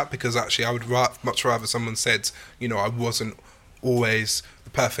towards that, because actually I would much rather someone said, you know, I wasn't always the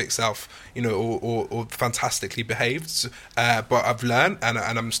perfect self, you know, or fantastically behaved, but I've learned and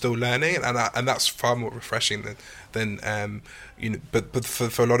I'm still learning, and that's far more refreshing than you know. But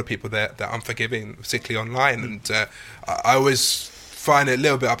for a lot of people, they're unforgiving, particularly online, and I always find it a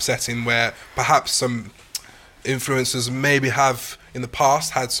little bit upsetting where perhaps some influencers maybe have in the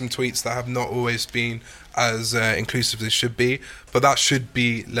past had some tweets that have not always been as inclusive as they should be, but that should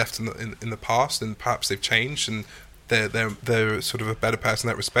be left in the past, and perhaps they've changed and they're sort of a better person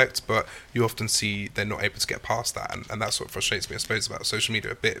in that respect, but you often see they're not able to get past that, and that's what frustrates me, I suppose, about social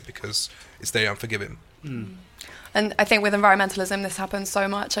media a bit, because it's very unforgiving. And I think with environmentalism, this happens so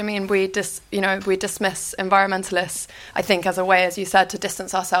much. I mean, we dismiss environmentalists, I think, as a way, as you said, to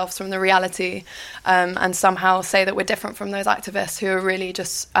distance ourselves from the reality, and somehow say that we're different from those activists who are really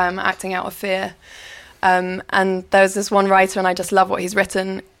just acting out of fear. And there's this one writer, and I just love what he's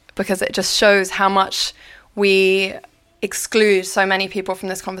written, because it just shows how much we exclude so many people from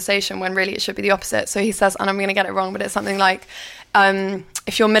this conversation when really it should be the opposite. So he says, and I'm going to get it wrong, but it's something like,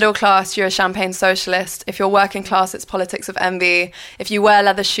 if you're middle class, you're a champagne socialist. If you're working class, it's politics of envy. If you wear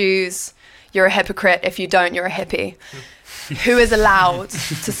leather shoes, you're a hypocrite. If you don't, you're a hippie. Who is allowed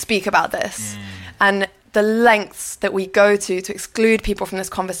to speak about this? And the lengths that we go to exclude people from this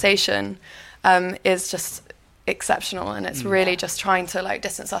conversation is just exceptional, and it's really just trying to like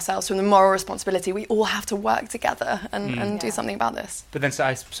distance ourselves from the moral responsibility. We all have to work together and do something about this. But then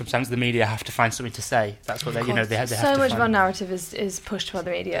sometimes the media have to find something to say. That's what they have to So much of our narrative is pushed by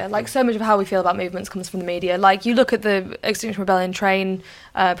the media. Like, so much of how we feel about movements comes from the media. Like, you look at the Extinction Rebellion train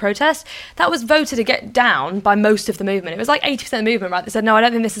protest, that was voted to get down by most of the movement. It was like 80% of the movement, right? They said, no, I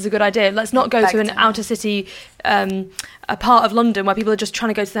don't think this is a good idea. Let's not go to an outer city, a part of London where people are just trying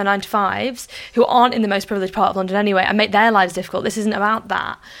to go to their 9-to-5s, who aren't in the most privileged part of London anyway, and make their lives difficult. This isn't about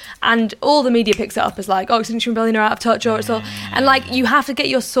that. And all the media picks it up as like, oh, Extinction Rebellion are out of touch, or it's all... And like, you have to get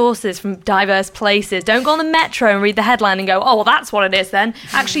your sources from diverse places. Don't go on the Metro and read the headline and go, oh, well, that's what it is then.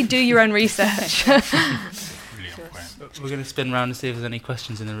 Actually do your own research. We're going to spin around and see if there's any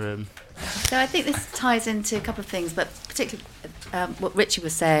questions in the room. So I think this ties into a couple of things, but particularly what Richie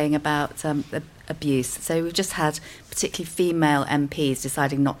was saying about abuse. So we've just had particularly female MPs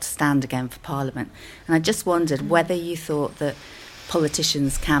deciding not to stand again for Parliament. And I just wondered whether you thought that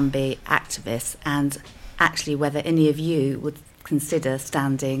politicians can be activists, and actually whether any of you would consider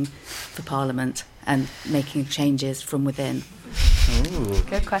standing for Parliament and making changes from within. Ooh.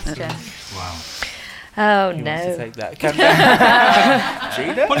 Good question. Wow. Oh, Who no. wants to take that?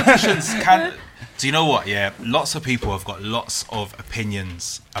 Gina? Politicians can. Do you know what? Yeah, lots of people have got lots of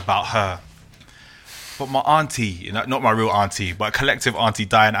opinions about her. But my auntie, not my real auntie, but collective auntie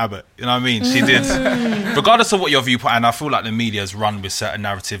Diane Abbott, you know what I mean? She did, regardless of what your viewpoint, and I feel like the media's run with certain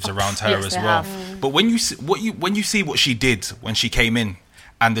narratives around her as well. But when you see what she did when she came in,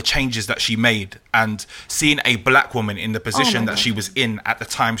 and the changes that she made, and seeing a black woman in the position that she was in at the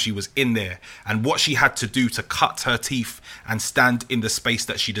time she was in there, and what she had to do to cut her teeth and stand in the space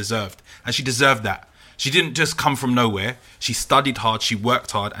that she deserved. And she deserved that. She didn't just come from nowhere. She studied hard, she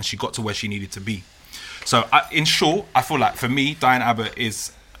worked hard, and she got to where she needed to be. So in short, I feel like for me, Diane Abbott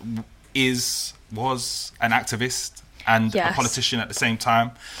was an activist and a politician at the same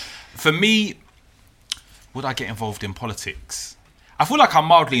time. For me, would I get involved in politics? I feel like I'm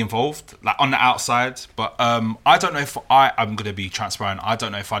mildly involved, like on the outside, but I don't know if I'm going to be transparent. I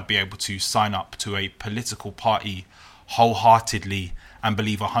don't know if I'd be able to sign up to a political party wholeheartedly and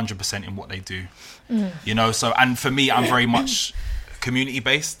believe 100% in what they do. You know, so, and for me, I'm very much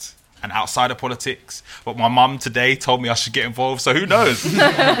community-based and outside of politics. But my mum today told me I should get involved, so who knows?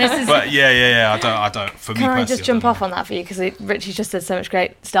 But yeah, I don't. For me Can personally, I just jump off on that for you? Because Richie just said so much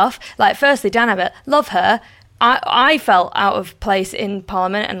great stuff. Like, firstly, Diane Abbott, love her. I felt out of place in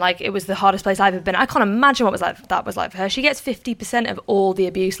Parliament, and like it was the hardest place I've ever been. I can't imagine what that was like for her. She gets 50% of all the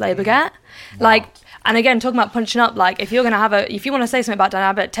abuse Labour get. Wow. Like, and again, talking about punching up, like if you want to say something about Diane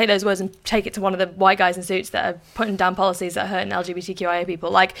Abbott, take those words and take it to one of the white guys in suits that are putting down policies that are hurting LGBTQIA people.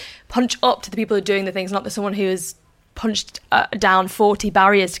 Like, punch up to the people who are doing the things, not the someone who is punched down 40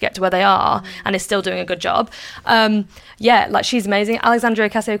 barriers to get to where they are and is still doing a good job. Like she's amazing. Alexandria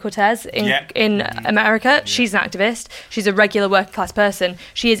Ocasio-Cortez in America, she's an activist. She's a regular working class person.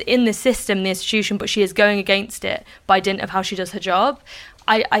 She is in the system, the institution, but she is going against it by dint of how she does her job.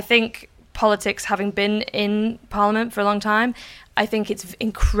 I think politics, having been in Parliament for a long time, I think it's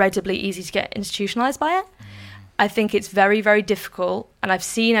incredibly easy to get institutionalised by it. I think it's very, very difficult, and I've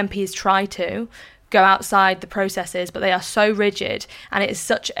seen MPs try to go outside the processes, but they are so rigid, and it is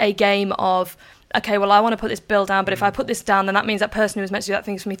such a game of, okay, well, I want to put this bill down, but if I put this down, then that means that person who was meant to do that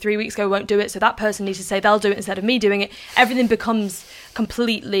thing for me 3 weeks ago won't do it, so that person needs to say they'll do it instead of me doing it. Everything becomes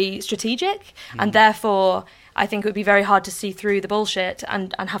completely strategic, and therefore I think it would be very hard to see through the bullshit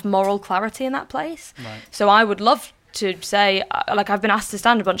and have moral clarity in that place. Right. So I would love to say, like, I've been asked to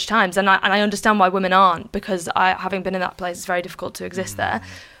stand a bunch of times, and I understand why women aren't, because having been in that place, it's very difficult to exist there.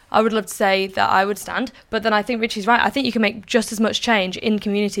 I would love to say that I would stand, but then I think Richie's right. I think you can make just as much change in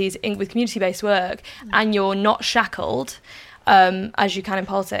communities with community-based work, and you're not shackled as you can in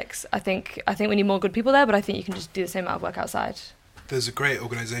politics. I think we need more good people there, but I think you can just do the same amount of work outside. There's a great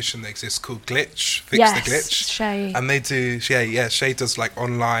organisation that exists called Glitch, the Glitch. Shay. And they do, Shay does like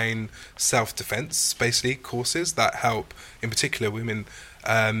online self-defence, basically, courses that help, in particular, women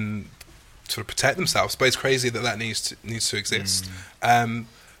sort of protect themselves. But it's crazy that needs to exist.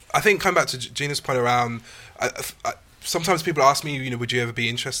 I think, coming back to Gina's point around, sometimes people ask me, would you ever be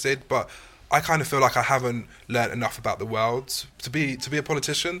interested? But I kind of feel like I haven't learnt enough about the world to be a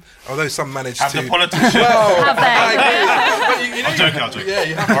politician. Although some manage to. The politicians. Well, have they? I agree. I'm joking. Yeah,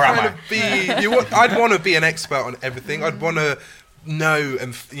 you have to kind of be. I'd want to be an expert on everything. I'd want to know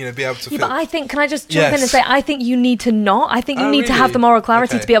and be able to. Yeah, but I think, can I just jump in and say, I think you need to not. I think you need to have the moral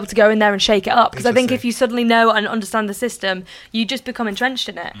clarity to be able to go in there and shake it up. Because I think if you suddenly know and understand the system, you just become entrenched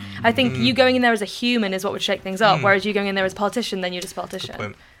in it. I think you going in there as a human is what would shake things up. Whereas you going in there as a politician, then you're just a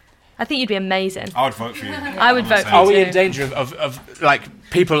politician. I think you'd be amazing. I would vote for you. I would vote for you. Are we in danger of like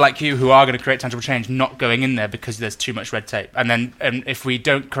people like you who are going to create tangible change not going in there because there's too much red tape? And then if we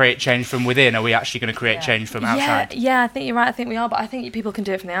don't create change from within, are we actually going to create change from outside? Yeah, I think you're right. I think we are, but I think people can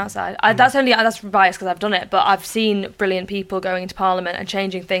do it from the outside. That's biased because I've done it, but I've seen brilliant people going into Parliament and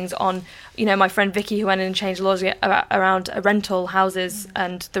changing things on. My friend Vicky, who went in and changed laws around rental houses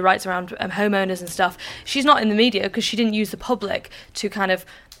and the rights around homeowners and stuff. She's not in the media because she didn't use the public to kind of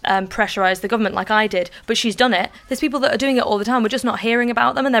pressurise the government like I did, but she's done it. There's people that are doing it all the time. We're just not hearing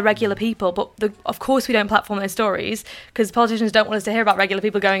about them, and they're regular people. But of course we don't platform those stories because politicians don't want us to hear about regular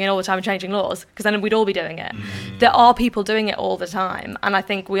people going in all the time and changing laws, because then we'd all be doing it. There are people doing it all the time, and I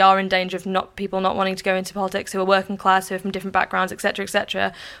think we are in danger of people not wanting to go into politics who are working class, who are from different backgrounds, etc.,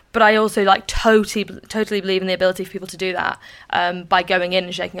 etc. But I also totally believe in the ability for people to do that by going in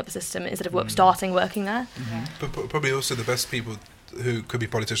and shaking up the system instead of starting working there. But probably also the best people who could be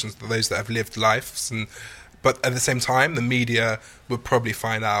politicians are those that have lived lives, but at the same time the media would probably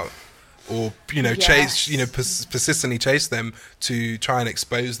find out, or chase, persistently chase them to try and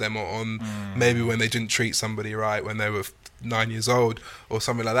expose them on maybe when they didn't treat somebody right when they were 9 years old or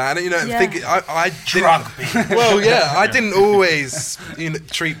something like that. And I didn't always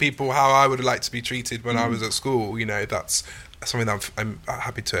treat people how I would like to be treated when I was at school. That's something that I'm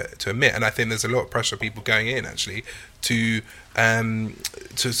happy to admit, and I think there's a lot of pressure people going in actually to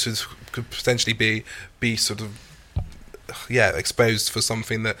could potentially be sort of exposed for some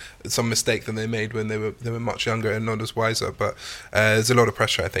mistake that they made when they were much younger and not as wiser. But there's a lot of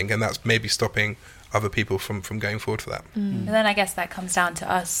pressure, I think, and that's maybe stopping other people from going forward for that. And then I guess that comes down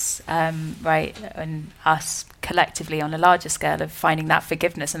to us, right, and us collectively on a larger scale of finding that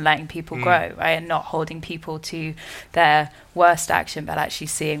forgiveness and letting people grow, right, and not holding people to their worst action, but actually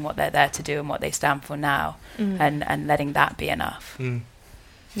seeing what they're there to do and what they stand for now, and letting that be enough.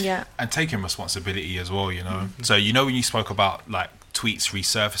 Yeah. And taking responsibility as well, So when you spoke about like tweets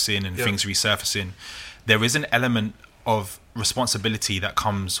resurfacing and things resurfacing, there is an element of responsibility that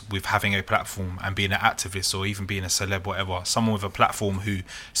comes with having a platform and being an activist, or even being a celeb, whatever, someone with a platform who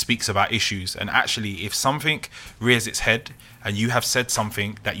speaks about issues. And actually, if something rears its head and you have said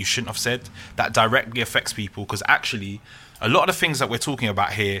something that you shouldn't have said, that directly affects people, because actually a lot of the things that we're talking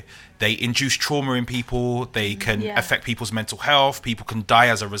about here, they induce trauma in people, they can affect people's mental health, people can die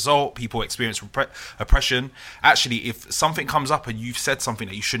as a result, people experience oppression. Actually, if something comes up and you've said something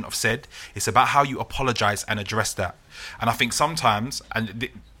that you shouldn't have said, it's about how you apologise and address that. And I think sometimes,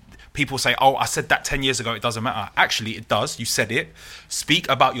 people say, oh, I said that 10 years ago, it doesn't matter. Actually, it does. You said it. Speak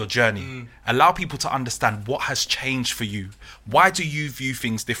about your journey. Allow people to understand what has changed for you. Why do you view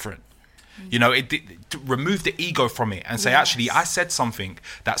things different? To remove the ego from it and say, actually, I said something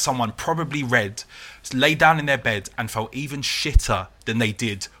that someone probably read, lay down in their bed and felt even shitter than they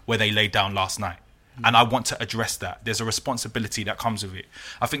did where they laid down last night. And I want to address that. There's a responsibility that comes with it.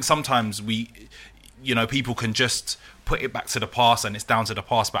 I think sometimes people can just put it back to the past and it's down to the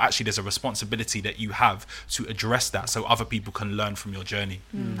past, but actually there's a responsibility that you have to address that so other people can learn from your journey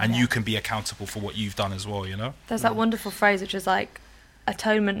and you can be accountable for what you've done as well, There's that wonderful phrase which is like,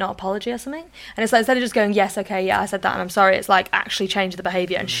 atonement, not apology, or something. And it's like, instead of just going, yes, okay, yeah, I said that and I'm sorry, it's like actually change the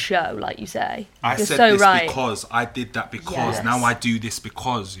behaviour and show, like you say. I said so this right. Because I did that because now I do this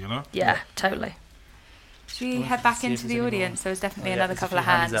because, Yeah, totally. Should we head back into the audience? There was definitely another couple of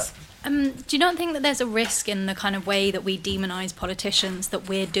hands. Do you not think that there's a risk in the kind of way that we demonise politicians, that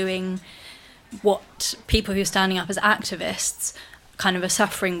we're doing what people who are standing up as activists kind of are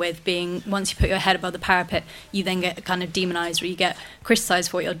suffering with, being once you put your head above the parapet, you then get kind of demonised or you get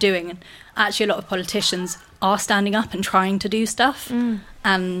criticised for what you're doing. And actually a lot of politicians are standing up and trying to do stuff.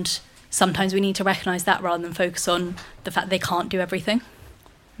 And sometimes we need to recognise that rather than focus on the fact they can't do everything.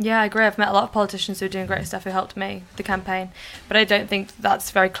 Yeah, I agree. I've met a lot of politicians who are doing great stuff who helped me with the campaign, but I don't think that's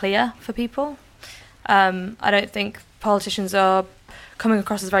very clear for people. I don't think politicians are coming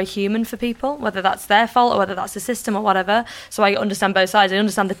across as very human for people, whether that's their fault or whether that's the system or whatever. So I understand both sides. I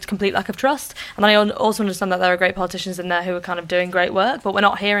understand the complete lack of trust, and I also understand that there are great politicians in there who are kind of doing great work, but we're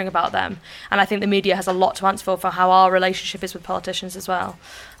not hearing about them. And I think the media has a lot to answer for how our relationship is with politicians as well.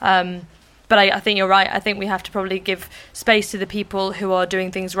 But I think you're right. I think we have to probably give space to the people who are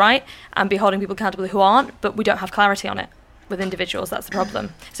doing things right and be holding people accountable who aren't, but we don't have clarity on it with individuals. That's the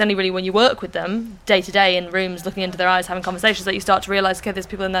problem. It's only really when you work with them day to day in rooms, looking into their eyes, having conversations, that you start to realise, okay, there's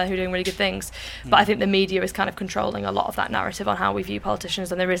people in there who are doing really good things. But I think the media is kind of controlling a lot of that narrative on how we view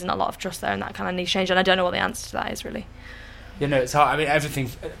politicians, and there isn't a lot of trust there, and that kind of needs change. And I don't know what the answer to that is, really. It's hard. I mean,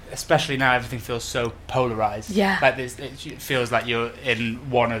 everything, especially now, everything feels so polarised. Yeah. Like it feels like you're in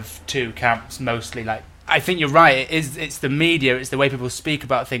one of two camps, mostly. Like, I think you're right. It's the media. It's the way people speak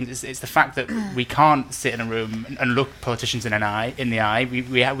about things. It's the fact that we can't sit in a room and look politicians in the eye.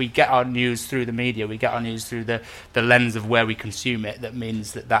 We get our news through the media. We get our news through the lens of where we consume it. That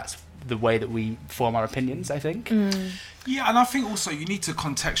means that's the way that we form our opinions, I think. Yeah, and I think also you need to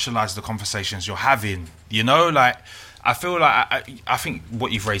contextualise the conversations you're having. I feel like I think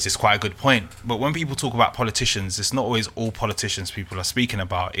what you've raised is quite a good point. But when people talk about politicians, it's not always all politicians people are speaking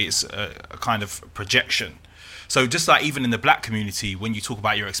about. It's a kind of projection. So just like even in the black community, when you talk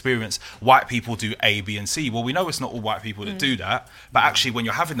about your experience, white people do A, B, and C. Well, we know it's not all white people that do that, but actually when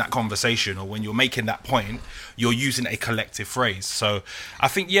you're having that conversation or when you're making that point, you're using a collective phrase. So I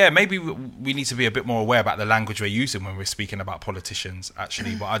think, maybe we need to be a bit more aware about the language we're using when we're speaking about politicians,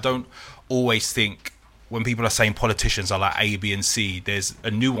 actually. But I don't always think when people are saying politicians are like A, B, and C, there's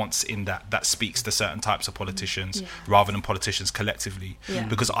a nuance in that speaks to certain types of politicians rather than politicians collectively. Yeah.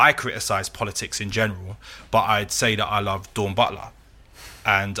 Because I criticise politics in general, but I'd say that I love Dawn Butler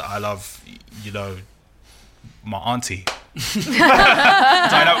and I love, my auntie.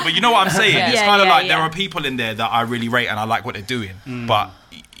 But you know what I'm saying? It's kind of like there are people in there that I really rate and I like what they're doing. But,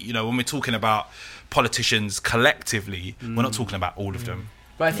 when we're talking about politicians collectively, we're not talking about all of them.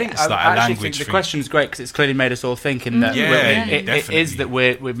 But I think It's like a I actually language think the thing. question's great because it's clearly made us all think in that it definitely. is that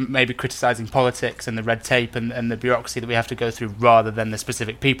we're maybe criticising politics and the red tape and the bureaucracy that we have to go through rather than the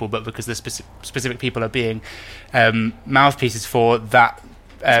specific people, but because the specific people are being mouthpieces for that.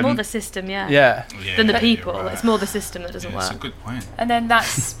 It's more the system, than the people. Right. It's more the system that doesn't work. That's a good point. And then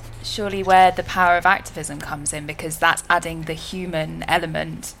that's surely where the power of activism comes in, because that's adding the human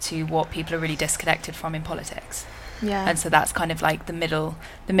element to what people are really disconnected from in politics. Yeah. And so that's kind of like the middle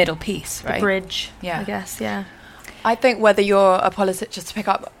piece, right? The bridge, I guess, I think whether you're a politician, just to pick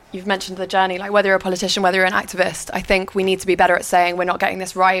up, you've mentioned the journey, like whether you're a politician, whether you're an activist, I think we need to be better at saying we're not getting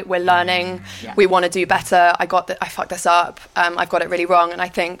this right, we're learning, we want to do better, I fucked this up, I've got it really wrong. And I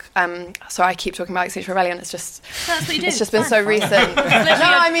think, sorry, I keep talking about Extinction Rebellion, it's just been so recent.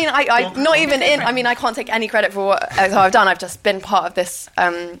 I can't take any credit for what I've done, I've just been part of this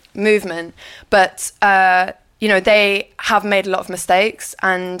movement. But they have made a lot of mistakes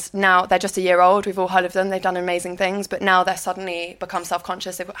and now they're just a year old. We've all heard of them. They've done amazing things, but now they're suddenly become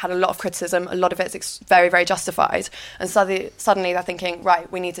self-conscious. They've had a lot of criticism. A lot of it's very, very justified. And suddenly they're thinking,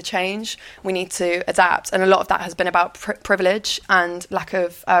 right, we need to change. We need to adapt. And a lot of that has been about privilege and lack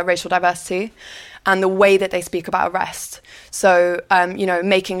of racial diversity and the way that they speak about arrest. So,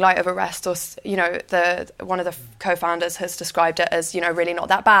 making light of arrest, or, one of the co-founders has described it as, really not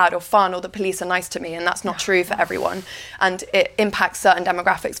that bad or fun, or the police are nice to me, and that's not true for everyone. And it impacts certain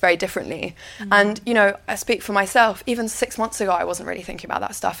demographics very differently. And, I speak for myself, even 6 months ago, I wasn't really thinking about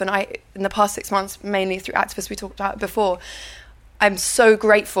that stuff. And in the past 6 months, mainly through activists we talked about before, I'm so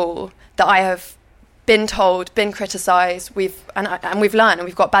grateful that I have been told, been criticised, we've learned and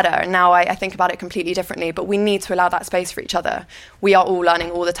we've got better, and now I think about it completely differently. But we need to allow that space for each other. We are all learning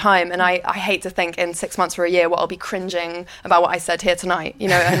all the time, and I hate to think in 6 months or a year what I'll be cringing about what I said here tonight,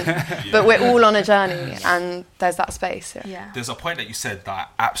 but we're all on a journey and there's that space. There's a point that you said that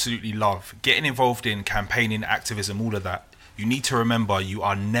I absolutely love, getting involved in campaigning, activism, all of that. You need to remember you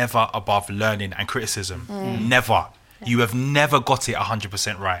are never above learning and criticism. Never. You have never got it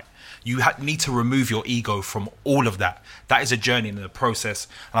 100% right. You need to remove your ego from all of that. That is a journey and a process,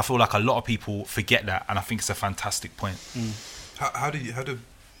 and I feel like a lot of people forget that, and I think it's a fantastic point. How do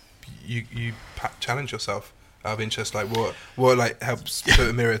you challenge yourself out of interest? Like what like helps put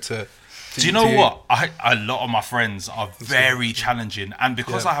a mirror to do you know what? A lot of my friends are very challenging, and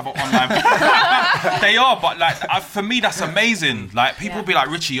because I have an online, they are. But like for me, that's amazing. Like people be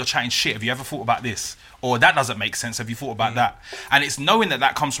like, "Richie, you're chatting shit. Have you ever thought about this?" Or that doesn't make sense. Have you thought about that? And it's knowing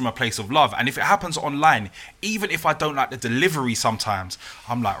that comes from a place of love. And if it happens online, even if I don't like the delivery sometimes,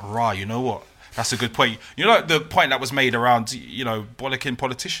 I'm like, you know what? That's a good point. You know, the point that was made around, bollocking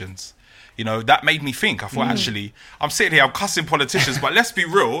politicians. That made me think. I thought, actually, I'm sitting here, I'm cussing politicians, but let's be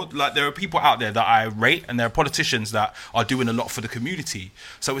real. Like, there are people out there that I rate, and there are politicians that are doing a lot for the community.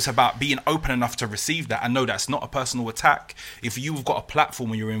 So it's about being open enough to receive that and know that's not a personal attack. If you've got a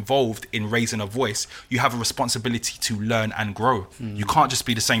platform and you're involved in raising a voice, you have a responsibility to learn and grow. You can't just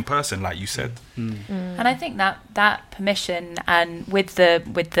be the same person, like you said. And I think that permission, and with the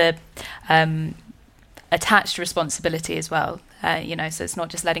attached responsibility as well. So it's not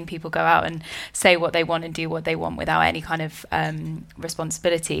just letting people go out and say what they want and do what they want without any kind of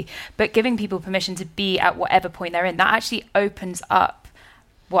responsibility, but giving people permission to be at whatever point they're in. That actually opens up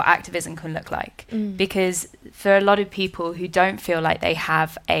what activism can look like. Because for a lot of people who don't feel like they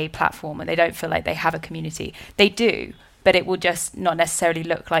have a platform and they don't feel like they have a community, they do, but it will just not necessarily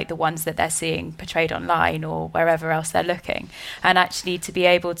look like the ones that they're seeing portrayed online or wherever else they're looking. And actually to be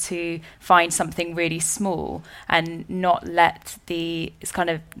able to find something really small and not let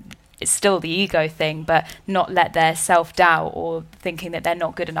it's still the ego thing, but not let their self-doubt or thinking that they're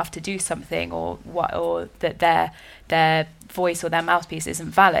not good enough to do something or that their voice or their mouthpiece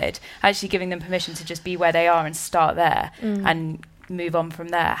isn't valid, actually giving them permission to just be where they are and start there and move on from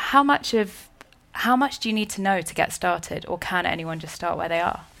there. How much of how much do you need to know to get started, or can anyone just start where they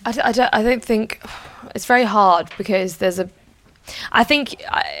are? I don't think it's very hard, because there's this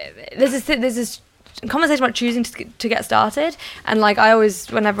conversation about choosing to get started, and like I always,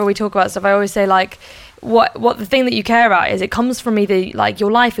 whenever we talk about stuff, I always say like, what the thing that you care about is, it comes from either like your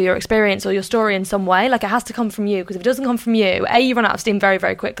life or your experience or your story in some way. Like, it has to come from you, because if it doesn't come from you, you run out of steam very,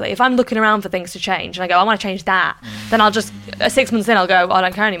 very quickly. If I'm looking around for things to change and I go, I want to change that, then I'll just 6 months in, I'll go, I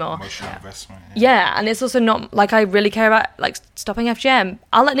don't care anymore. Emotional investment. Yeah, and it's also not like I really care about like stopping FGM.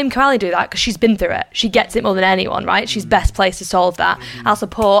 I'll let Nim Kowali do that, because she's been through it. She gets it more than anyone, right? She's best placed to solve that. I'll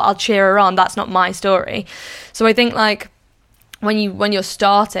support, I'll cheer her on. That's not my story. So I think like when you're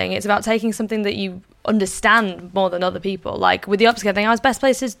starting, it's about taking something that you understand more than other people. Like with the upscale thing, I was best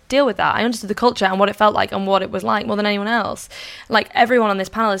placed to deal with that. I understood the culture and what it felt like and what it was like more than anyone else. Like everyone on this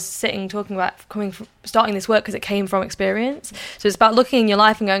panel is sitting talking about starting this work because it came from experience. So it's about looking in your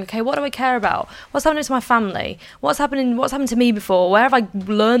life and going, okay, what do I care about? What's happening to my family? What's happened to me before? Where have I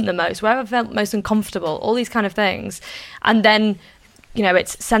learned the most? Where have I felt most uncomfortable? All these kind of things. And then, you know,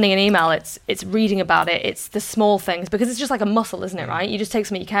 it's sending an email, it's reading about it, it's the small things, because it's just like a muscle, isn't it, right? You just take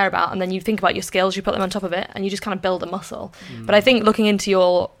something you care about and then you think about your skills, you put them on top of it, and you just kind of build a muscle. But I think looking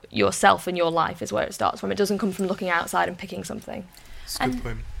into yourself and your life is where it starts from. It doesn't come from looking outside and picking something. It's a good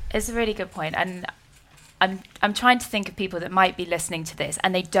point. It's a really good point. And I'm trying to think of people that might be listening to this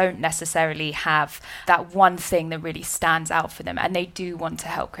and they don't necessarily have that one thing that really stands out for them and they do want to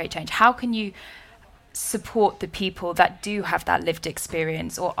help create change. How can you support the people that do have that lived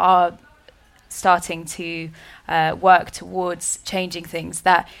experience or are starting to work towards changing things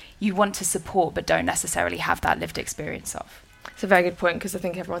that you want to support but don't necessarily have that lived experience of? It's a very good point, because I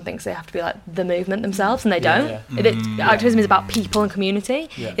think everyone thinks they have to be like the movement themselves, and they don't. Activism is about people and community.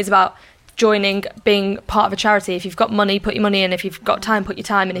 It's about joining, being part of a charity. If you've got money, put your money in. If you've got time, put your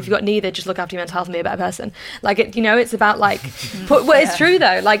time in. If you've got neither, just look after your mental health and be a better person. Like, it's about like, it's true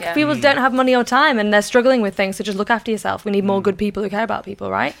though. Like people don't have money or time and they're struggling with things. So just look after yourself. We need more good people who care about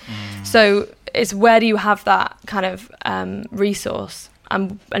people, right? So it's where do you have that kind of resource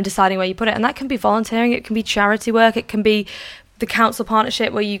and deciding where you put it. And that can be volunteering. It can be charity work. It can be the council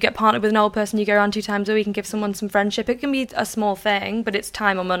partnership where you get partnered with an old person, you go around 2 times a week and give someone some friendship. It can be a small thing, but it's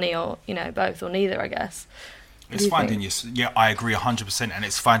time or money or, both or neither, I guess. It's finding I agree 100%, and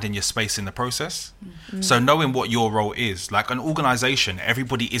it's finding your space in the process. So knowing what your role is, like an organisation,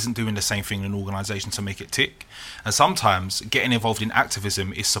 everybody isn't doing the same thing in an organisation to make it tick. And sometimes getting involved in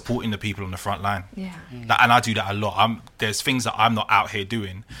activism is supporting the people on the front line. And I do that a lot. There's things that I'm not out here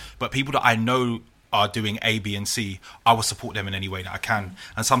doing, but people that I know are doing A, B, and C, I will support them in any way that I can.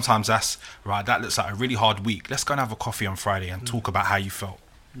 And sometimes that looks like a really hard week. Let's go and have a coffee on Friday and talk about how you felt.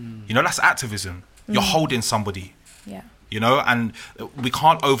 That's activism. You're holding somebody. And we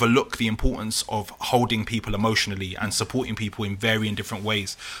can't overlook the importance of holding people emotionally and supporting people in varying different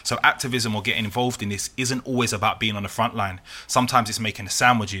ways. So activism or getting involved in this isn't always about being on the front line. Sometimes it's making the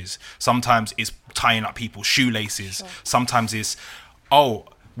sandwiches. Sometimes it's tying up people's shoelaces. Sometimes it's, will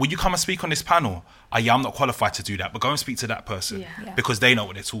you come and speak on this panel? I'm not qualified to do that, but go and speak to that person because they know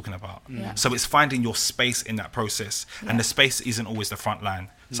what they're talking about. So it's finding your space in that process, and the space isn't always the front line.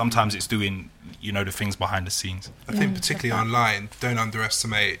 Sometimes it's doing, the things behind the scenes. I think particularly online, don't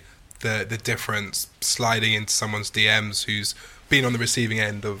underestimate the difference sliding into someone's DMs who's been on the receiving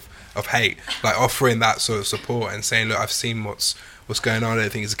end of hate, like offering that sort of support and saying, look, I've seen what's going on, I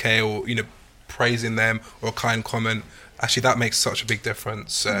don't think it's okay, or praising them or a kind comment. Actually, that makes such a big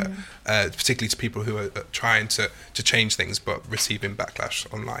difference, particularly to people who are trying to change things but receiving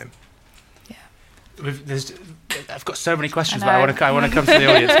backlash online. I've got so many questions, but I want to come to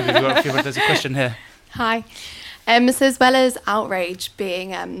the audience because there's a question here. Hi. So as well as outrage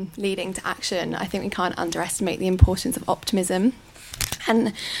being leading to action, I think we can't underestimate the importance of optimism.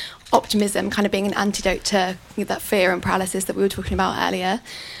 And optimism kind of being an antidote to that fear and paralysis that we were talking about earlier.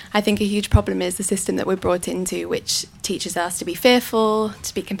 I think a huge problem is the system that we're brought into, which teaches us to be fearful,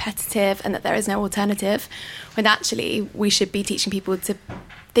 to be competitive, and that there is no alternative, when actually we should be teaching people to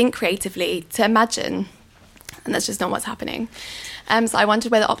think creatively, to imagine, and that's just not what's happening. So I wondered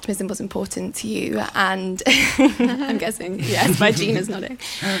whether optimism was important to you, and I'm guessing, yes, my Gina's nodding.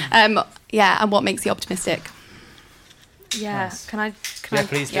 And what makes you optimistic? Nice. Can I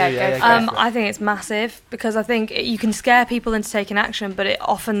please do. I think it's massive, because I think you can scare people into taking action, but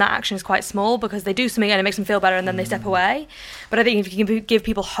often that action is quite small because they do something and it makes them feel better and then they step away. But I think if you can give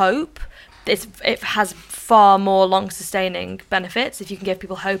people hope, it has far more long-sustaining benefits if you can give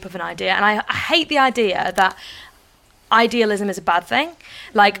people hope of an idea. And I hate the idea that idealism is a bad thing.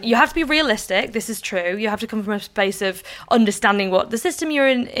 Like, you have to be realistic. This is true. You have to come from a space of understanding what the system you're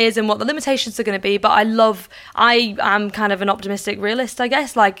in is and what the limitations are going to be. But I am kind of an optimistic realist, I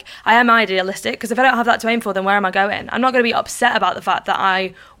guess. Like, I am idealistic, because if I don't have that to aim for, then where am I going? I'm not going to be upset about the fact that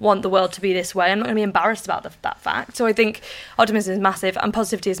I want the world to be this way. I'm not going to be embarrassed about that fact. So I think optimism is massive and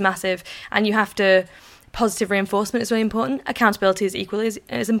positivity is massive, and you have to... Positive reinforcement is really important. Accountability is equally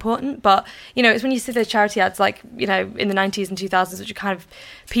as important. But, you know, it's when you see those charity ads, like, you know, in the 90s and 2000s, which are kind of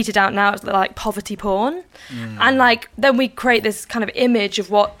petered out now, it's like poverty porn. And, like, then we create this kind of image of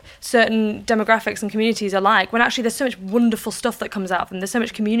what certain demographics and communities are like, when actually there's so much wonderful stuff that comes out of them. There's so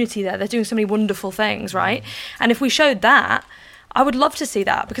much community there. They're doing so many wonderful things, right? And if we showed that, I would love to see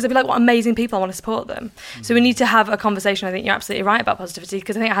that, because I'd be like, what amazing people, I want to support them. So we need to have a conversation. I think you're absolutely right about positivity,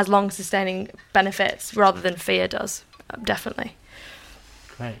 because I think it has long sustaining benefits rather than fear does. Definitely.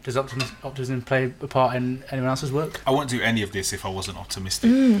 Great. Does optimism play a part in anyone else's work? I wouldn't do any of this if I wasn't optimistic.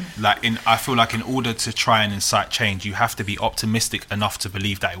 I feel like in order to try and incite change, you have to be optimistic enough to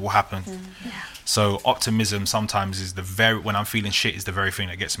believe that it will happen. So optimism sometimes is when I'm feeling shit, is the very thing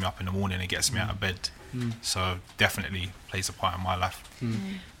that gets me up in the morning and gets me out of bed. So definitely plays a part in my life.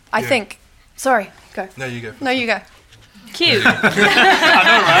 I think... Sorry, go. No, you go. No, you go. Cute. I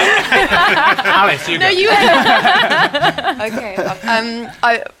know, right? Alice, you go. No, you go. Okay.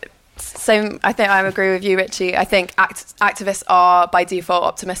 I think I agree with you, Richie. I think activists are by default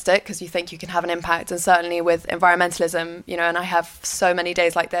optimistic, because you think you can have an impact, and certainly with environmentalism, you know, and I have so many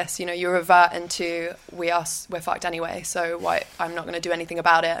days like this, you know, you revert into we're fucked anyway, so I'm not going to do anything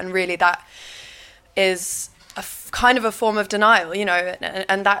about it. And really that is kind of a form of denial, you know,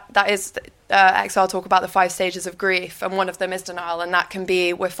 and that is... Exile talk about the 5 stages of grief, and one of them is denial, and that can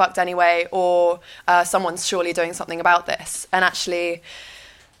be we're fucked anyway, or someone's surely doing something about this, and actually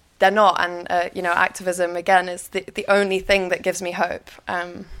they're not. And you know, activism again is the only thing that gives me hope.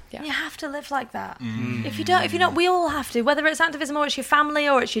 You have to live like that. If you're not, we all have to, whether it's activism or it's your family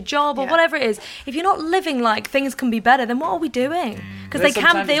or it's your job or whatever it is. If you're not living like things can be better, then what are we doing? Because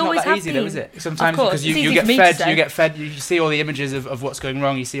they always have easy, been. Though, is it? Sometimes because you get fed, you see all the images of what's going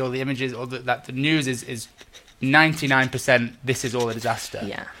wrong, you see all the images, or that the news is 99% this is all a disaster.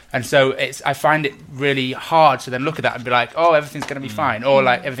 Yeah. And so I find it really hard to then look at that and be like, oh, everything's going to be fine, or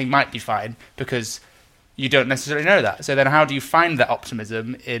like everything might be fine, because you don't necessarily know that. So then how do you find that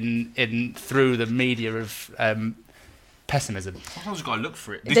optimism in through the media of pessimism? Sometimes you've got to look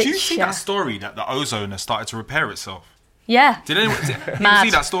for it. Did you see that story that the ozone has started to repair itself? Yeah. Did anyone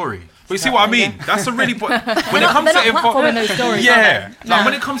see that story? But you see what I mean? That's a really... When it comes to platforming those stories,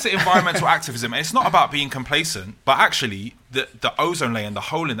 when it comes to environmental activism, it's not about being complacent, but actually the ozone layer and the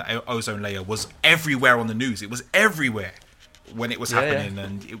hole in the ozone layer was everywhere on the news. It was everywhere when it was happening,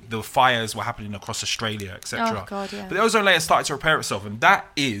 and the fires were happening across Australia, etc. Oh, God, yeah. But the ozone layer started to repair itself, and that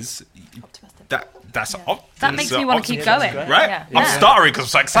is... That makes me want to keep going. Right? Yeah. I'm stuttering because I'm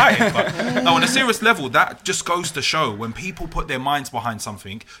so excited. But no, on a serious level, that just goes to show when people put their minds behind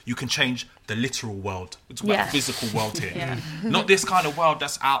something, you can change the literal world. It's about the physical world here. Not this kind of world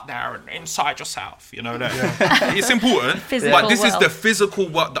that's out there and inside yourself. You know, it's important. But this is the physical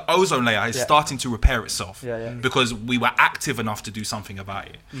world. The ozone layer is starting to repair itself because we were active enough to do something about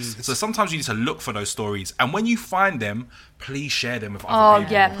it. So sometimes you need to look for those stories. And when you find them, please share them with other people.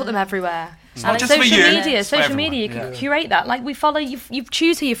 Oh, yeah, put them everywhere. It's not just for you. Social media, you can curate that. Like, we follow, you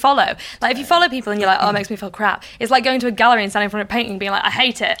choose who you follow. Like, if you follow people and you're like, oh, it makes me feel crap, it's like going to a gallery and standing in front of a painting and being like, I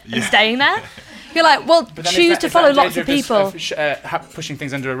hate it, and staying there. You're like, well, choose to follow lots of people. Pushing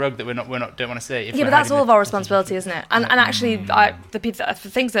things under a rug that we don't want to see. Yeah, but that's all of our responsibility, isn't it? And actually, the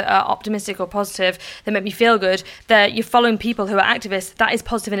things that are optimistic or positive that make me feel good, that you're following people who are activists, that is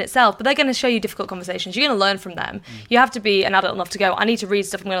positive in itself. But they're going to show you difficult conversations. You're going to learn from them. You have to be an adult enough to go, I need to read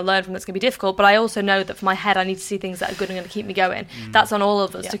stuff I'm going to learn from that's going to be difficult. But I also know that for my head, I need to see things that are good and going to keep me going. That's on all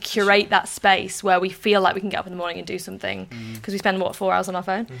of us to curate that space where we feel like we can get up in the morning and do something. Because we spend, 4 hours on our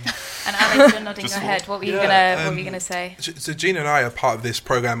phone? And Alex, you're nodding your head. What were you gonna say? So Gina and I are part of this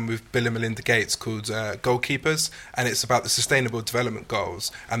program with Bill and Melinda Gates called Goalkeepers, and it's about the Sustainable Development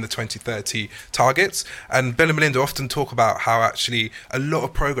Goals and the 2030 targets. And Bill and Melinda often talk about how actually a lot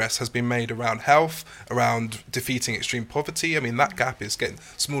of progress has been made around health, around defeating extreme poverty. I mean, that gap is getting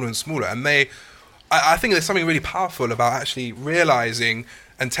smaller and smaller. And I think there's something really powerful about actually realising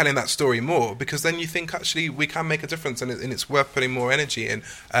and telling that story more, because then you think actually we can make a difference, and it's worth putting more energy in.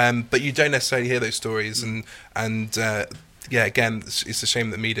 But you don't necessarily hear those stories, and again, it's a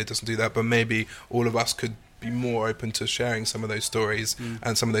shame that media doesn't do that. But maybe all of us could be more open to sharing some of those stories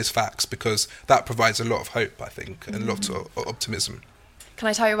and some of those facts, because that provides a lot of hope, I think, and a lot of optimism. Can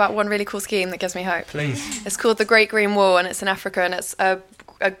I tell you about one really cool scheme that gives me hope? Please. It's called the Great Green Wall, and it's in Africa, and it's a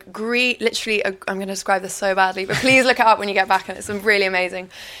green, literally, I'm going to describe this so badly, but please look it up when you get back, and it's really amazing.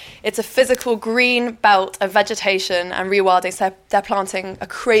 It's a physical green belt of vegetation and rewilding. So they're planting a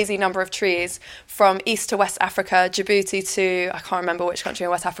crazy number of trees from East to West Africa, Djibouti to, I can't remember which country in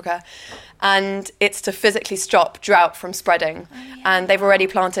West Africa. And it's to physically stop drought from spreading. And they've already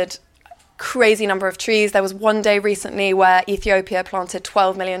planted crazy number of trees. There was one day recently where Ethiopia planted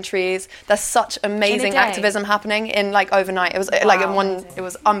 12 million trees. There's such amazing activism happening in like overnight. It was it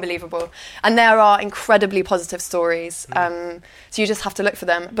was unbelievable. And there are incredibly positive stories. So you just have to look for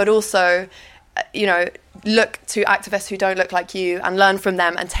them. But also, look to activists who don't look like you and learn from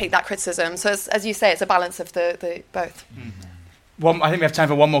them and take that criticism. So as you say, it's a balance of the both. I think we have time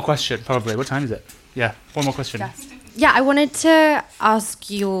for one more question, probably. What time is it? Yeah, one more question. Yes. Yeah, I wanted to ask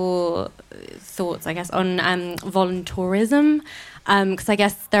your thoughts, I guess, on voluntourism, because I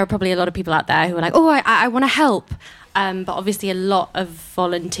guess there are probably a lot of people out there who are like, oh, I want to help. But obviously a lot of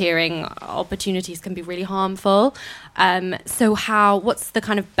volunteering opportunities can be really harmful. So what's the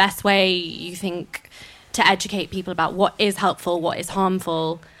kind of best way you think to educate people about what is helpful, what is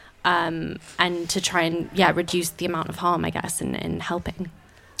harmful, and to try and, reduce the amount of harm, I guess, in helping?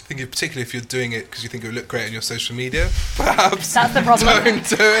 I think particularly if you're doing it because you think it would look great on your social media, perhaps that's the problem. Don't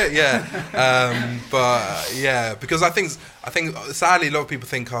do it. Because I think sadly a lot of people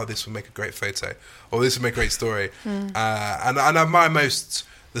think, oh, this will make a great photo or this will make a great story, and I admire most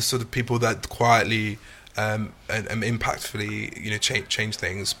the sort of people that quietly and impactfully change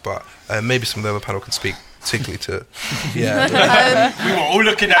things, but maybe some of the other panel can speak particularly to we were all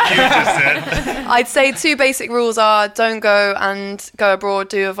looking at you just then. I'd say 2 basic rules are: don't go abroad,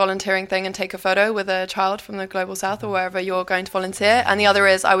 do a volunteering thing and take a photo with a child from the Global South or wherever you're going to volunteer. And the other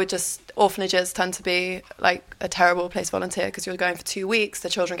is, orphanages tend to be like a terrible place to volunteer because you're going for 2 weeks, the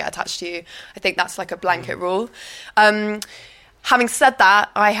children get attached to you. I think that's like a blanket rule. Having said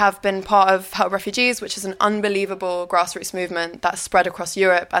that, I have been part of Help Refugees, which is an unbelievable grassroots movement that spread across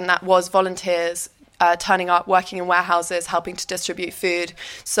Europe, and that was volunteers turning up, working in warehouses, helping to distribute food.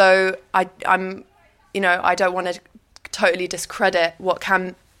 So I don't want to totally discredit what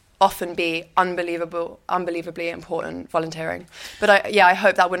can often be unbelievably important volunteering. But I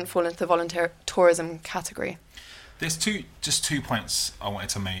hope that wouldn't fall into the volunteer tourism category. There's two points I wanted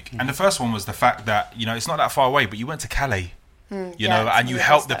to make. And the first one was the fact that, it's not that far away, but you went to Calais, and you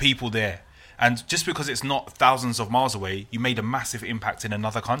helped the people there. And just because it's not thousands of miles away, you made a massive impact in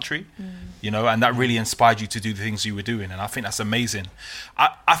another country, and that really inspired you to do the things you were doing. And I think that's amazing.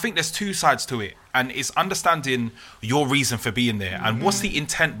 I think there's 2 sides to it. And it's understanding your reason for being there and what's the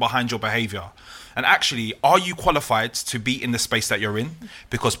intent behind your behaviour. And actually, are you qualified to be in the space that you're in?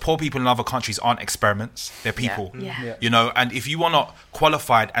 Because poor people in other countries aren't experiments, they're people. And if you are not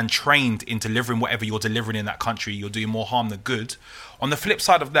qualified and trained in delivering whatever you're delivering in that country, you're doing more harm than good. On the flip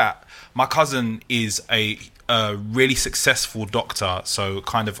side of that, my cousin is a really successful doctor, so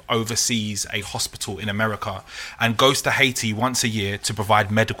kind of oversees a hospital in America and goes to Haiti once a year to provide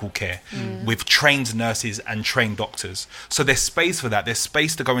medical care with trained nurses and trained doctors. So there's space for that. There's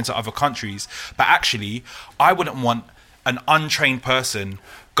space to go into other countries. But actually, I wouldn't want an untrained person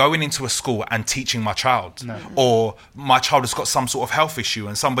going into a school and teaching my child. No. Or my child has got some sort of health issue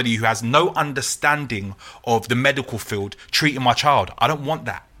and somebody who has no understanding of the medical field treating my child. I don't want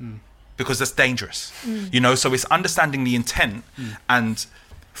that. Because that's dangerous, so it's understanding the intent and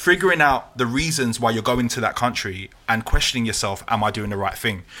figuring out the reasons why you're going to that country and questioning yourself, am I doing the right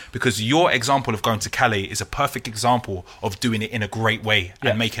thing? Because your example of going to Calais is a perfect example of doing it in a great way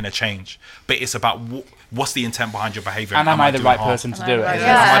and making a change. But it's about what's the intent behind your behaviour. And am I the right person to do it? Am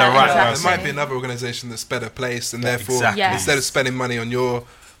I the right person? There might be another organisation that's better placed, and therefore instead of spending money on your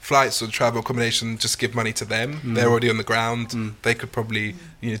flights or travel accommodation, just give money to them. They're already on the ground. They could probably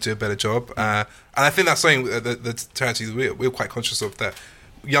do a better job. And I think that's something that we're quite conscious of, that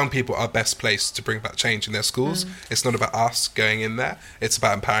young people are best placed to bring about change in their schools. It's not about us going in there. It's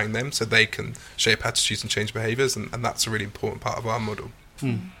about empowering them so they can shape attitudes and change behaviours, and that's a really important part of our model.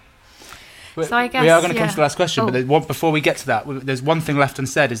 So I guess, we are going to come to the last question, but before we get to that, there's one thing left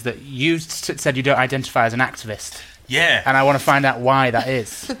unsaid, is that you said you don't identify as an activist. Yeah. And I want to find out why that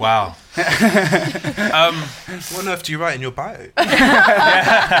is. Wow. What on earth do you write in your bio?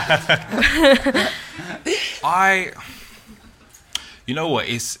 You know what?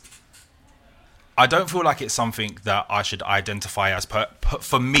 I don't feel like it's something that I should identify as.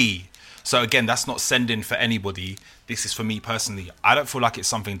 For me, So again, that's not sending for anybody. This is for me personally. I don't feel like it's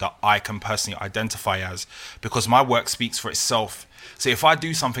something that I can personally identify as, because my work speaks for itself. So if I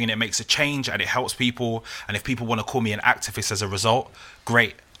do something and it makes a change and it helps people, and if people want to call me an activist as a result,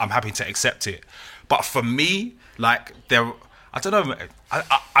 great. I'm happy to accept it. But for me, like, I don't know.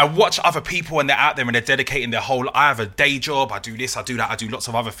 I watch other people and they're out there and they're dedicating their whole. I have a day job. I do this. I do that. I do lots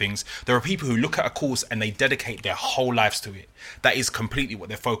of other things. There are people who look at a cause and they dedicate their whole lives to it. That is completely what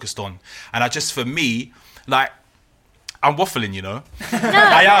they're focused on. And for me, like, I'm waffling, you know. No,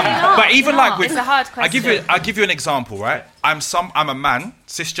 I am. But even like with, it's a hard question. I give you an example, right? I'm a man,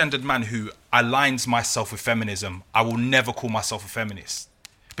 cisgendered man who aligns myself with feminism. I will never call myself a feminist.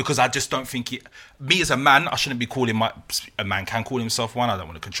 Because I just don't think it. Me as a man, I shouldn't be calling a man can call himself one. I don't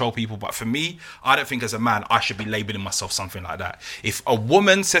want to control people, but for me, I don't think as a man I should be labeling myself something like that. If a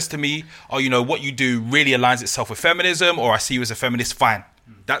woman says to me, "Oh, you know what you do really aligns itself with feminism," or "I see you as a feminist," fine.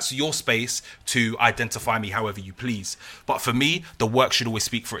 That's your space to identify me however you please. But for me, the work should always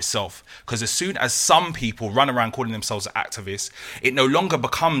speak for itself. Because as soon as some people run around calling themselves activists, it no longer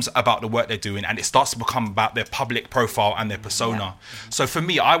becomes about the work they're doing, and it starts to become about their public profile and their persona. Yeah. So for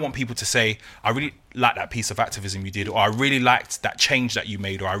me, I want people to say, I really like that piece of activism you did, or I really liked that change that you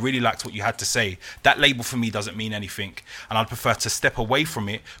made, or I really liked what you had to say. That label for me doesn't mean anything, and I'd prefer to step away from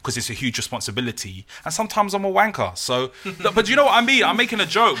it because it's a huge responsibility, and sometimes I'm a wanker. So but you know what I mean? I'm making a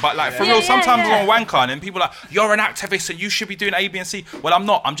joke, but like for real, sometimes I'm a wanker, and then people are like, you're an activist and you should be doing A, B and C. Well, I'm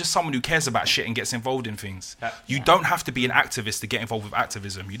not. I'm just someone who cares about shit and gets involved in things. You don't have to be an activist to get involved with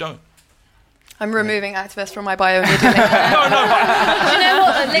activism. You don't. I'm removing activist from my bio immediately. Do you know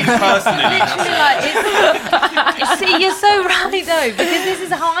what? Literally, like, see, you're so right though, because this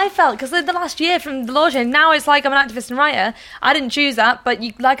is how I felt. Because the last year from the law change, now it's like I'm an activist and writer. I didn't choose that, but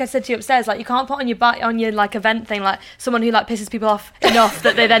you, like I said to you upstairs, like you can't put on your like event thing like someone who like pisses people off enough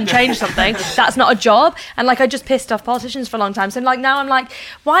that they then change something. That's not a job. And like I just pissed off politicians for a long time. So like now I'm like,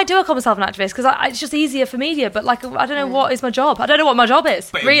 why do I call myself an activist? Because it's just easier for media. But like I don't know what is my job. I don't know what my job is.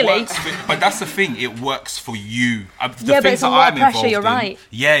 But really. But that's the thing, it works for you. But it's a lot of pressure, you're right.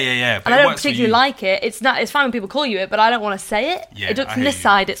 Yeah. But and I don't particularly like it. It's fine when people call you it, but I don't want to say it. Yeah, From this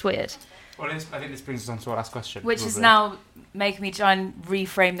side, it's weird. Well, I think this brings us on to our last question. Which is now making me try and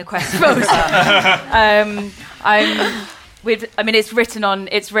reframe the question. It's written on.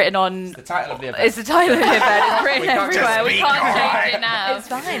 It's the title of the event. It's the title of the event. It's written everywhere. We can't change it now. It's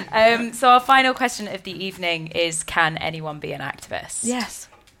fine. So our final question of the evening is: can anyone be an activist? Yes.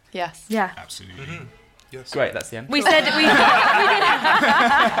 Yes. Yeah. Absolutely. Mm-hmm. Yes. Great, that's the end. We said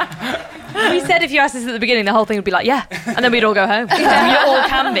we said if you asked us at the beginning, the whole thing would be like, yeah, and then we'd all go home. You all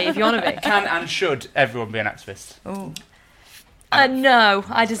can be if you want to be. Can and should everyone be an activist? Oh. No,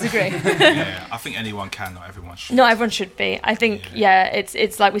 I disagree. Yeah, I think anyone can, not everyone should. Not everyone should be. I think,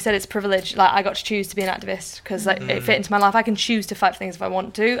 it's like we said, it's privilege. Like I got to choose to be an activist because it fit into my life. I can choose to fight for things if I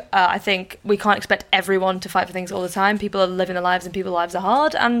want to. I think we can't expect everyone to fight for things all the time. People are living their lives and people's lives are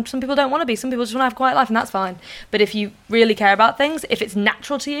hard, and some people don't want to be. Some people just want to have a quiet life, and that's fine. But if you really care about things, if it's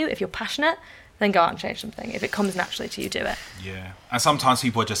natural to you, if you're passionate, then go out and change something. If it comes naturally to you, do it. Yeah, and sometimes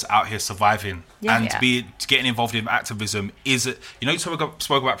people are just out here surviving, getting involved in activism is, you spoke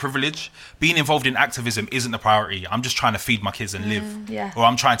about privilege. Being involved in activism isn't the priority. I'm just trying to feed my kids and live, or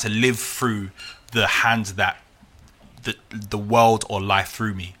I'm trying to live through the hands that the world or life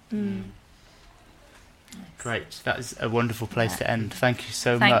through me. Great, that is a wonderful place to end. Thank you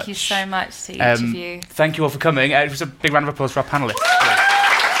so much. Thank you so much to each of you. Thank you all for coming. It was a big round of applause for our panellists.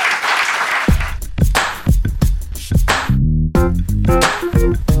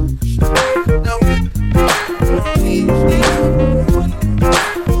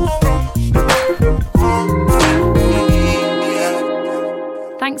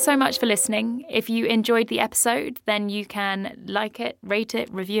 Thanks so much for listening. If you enjoyed the episode, then you can like it, rate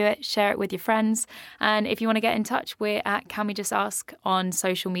it, review it, share it with your friends. And if you want to get in touch, we're at Can We Just Ask on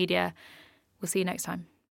social media. We'll see you next time.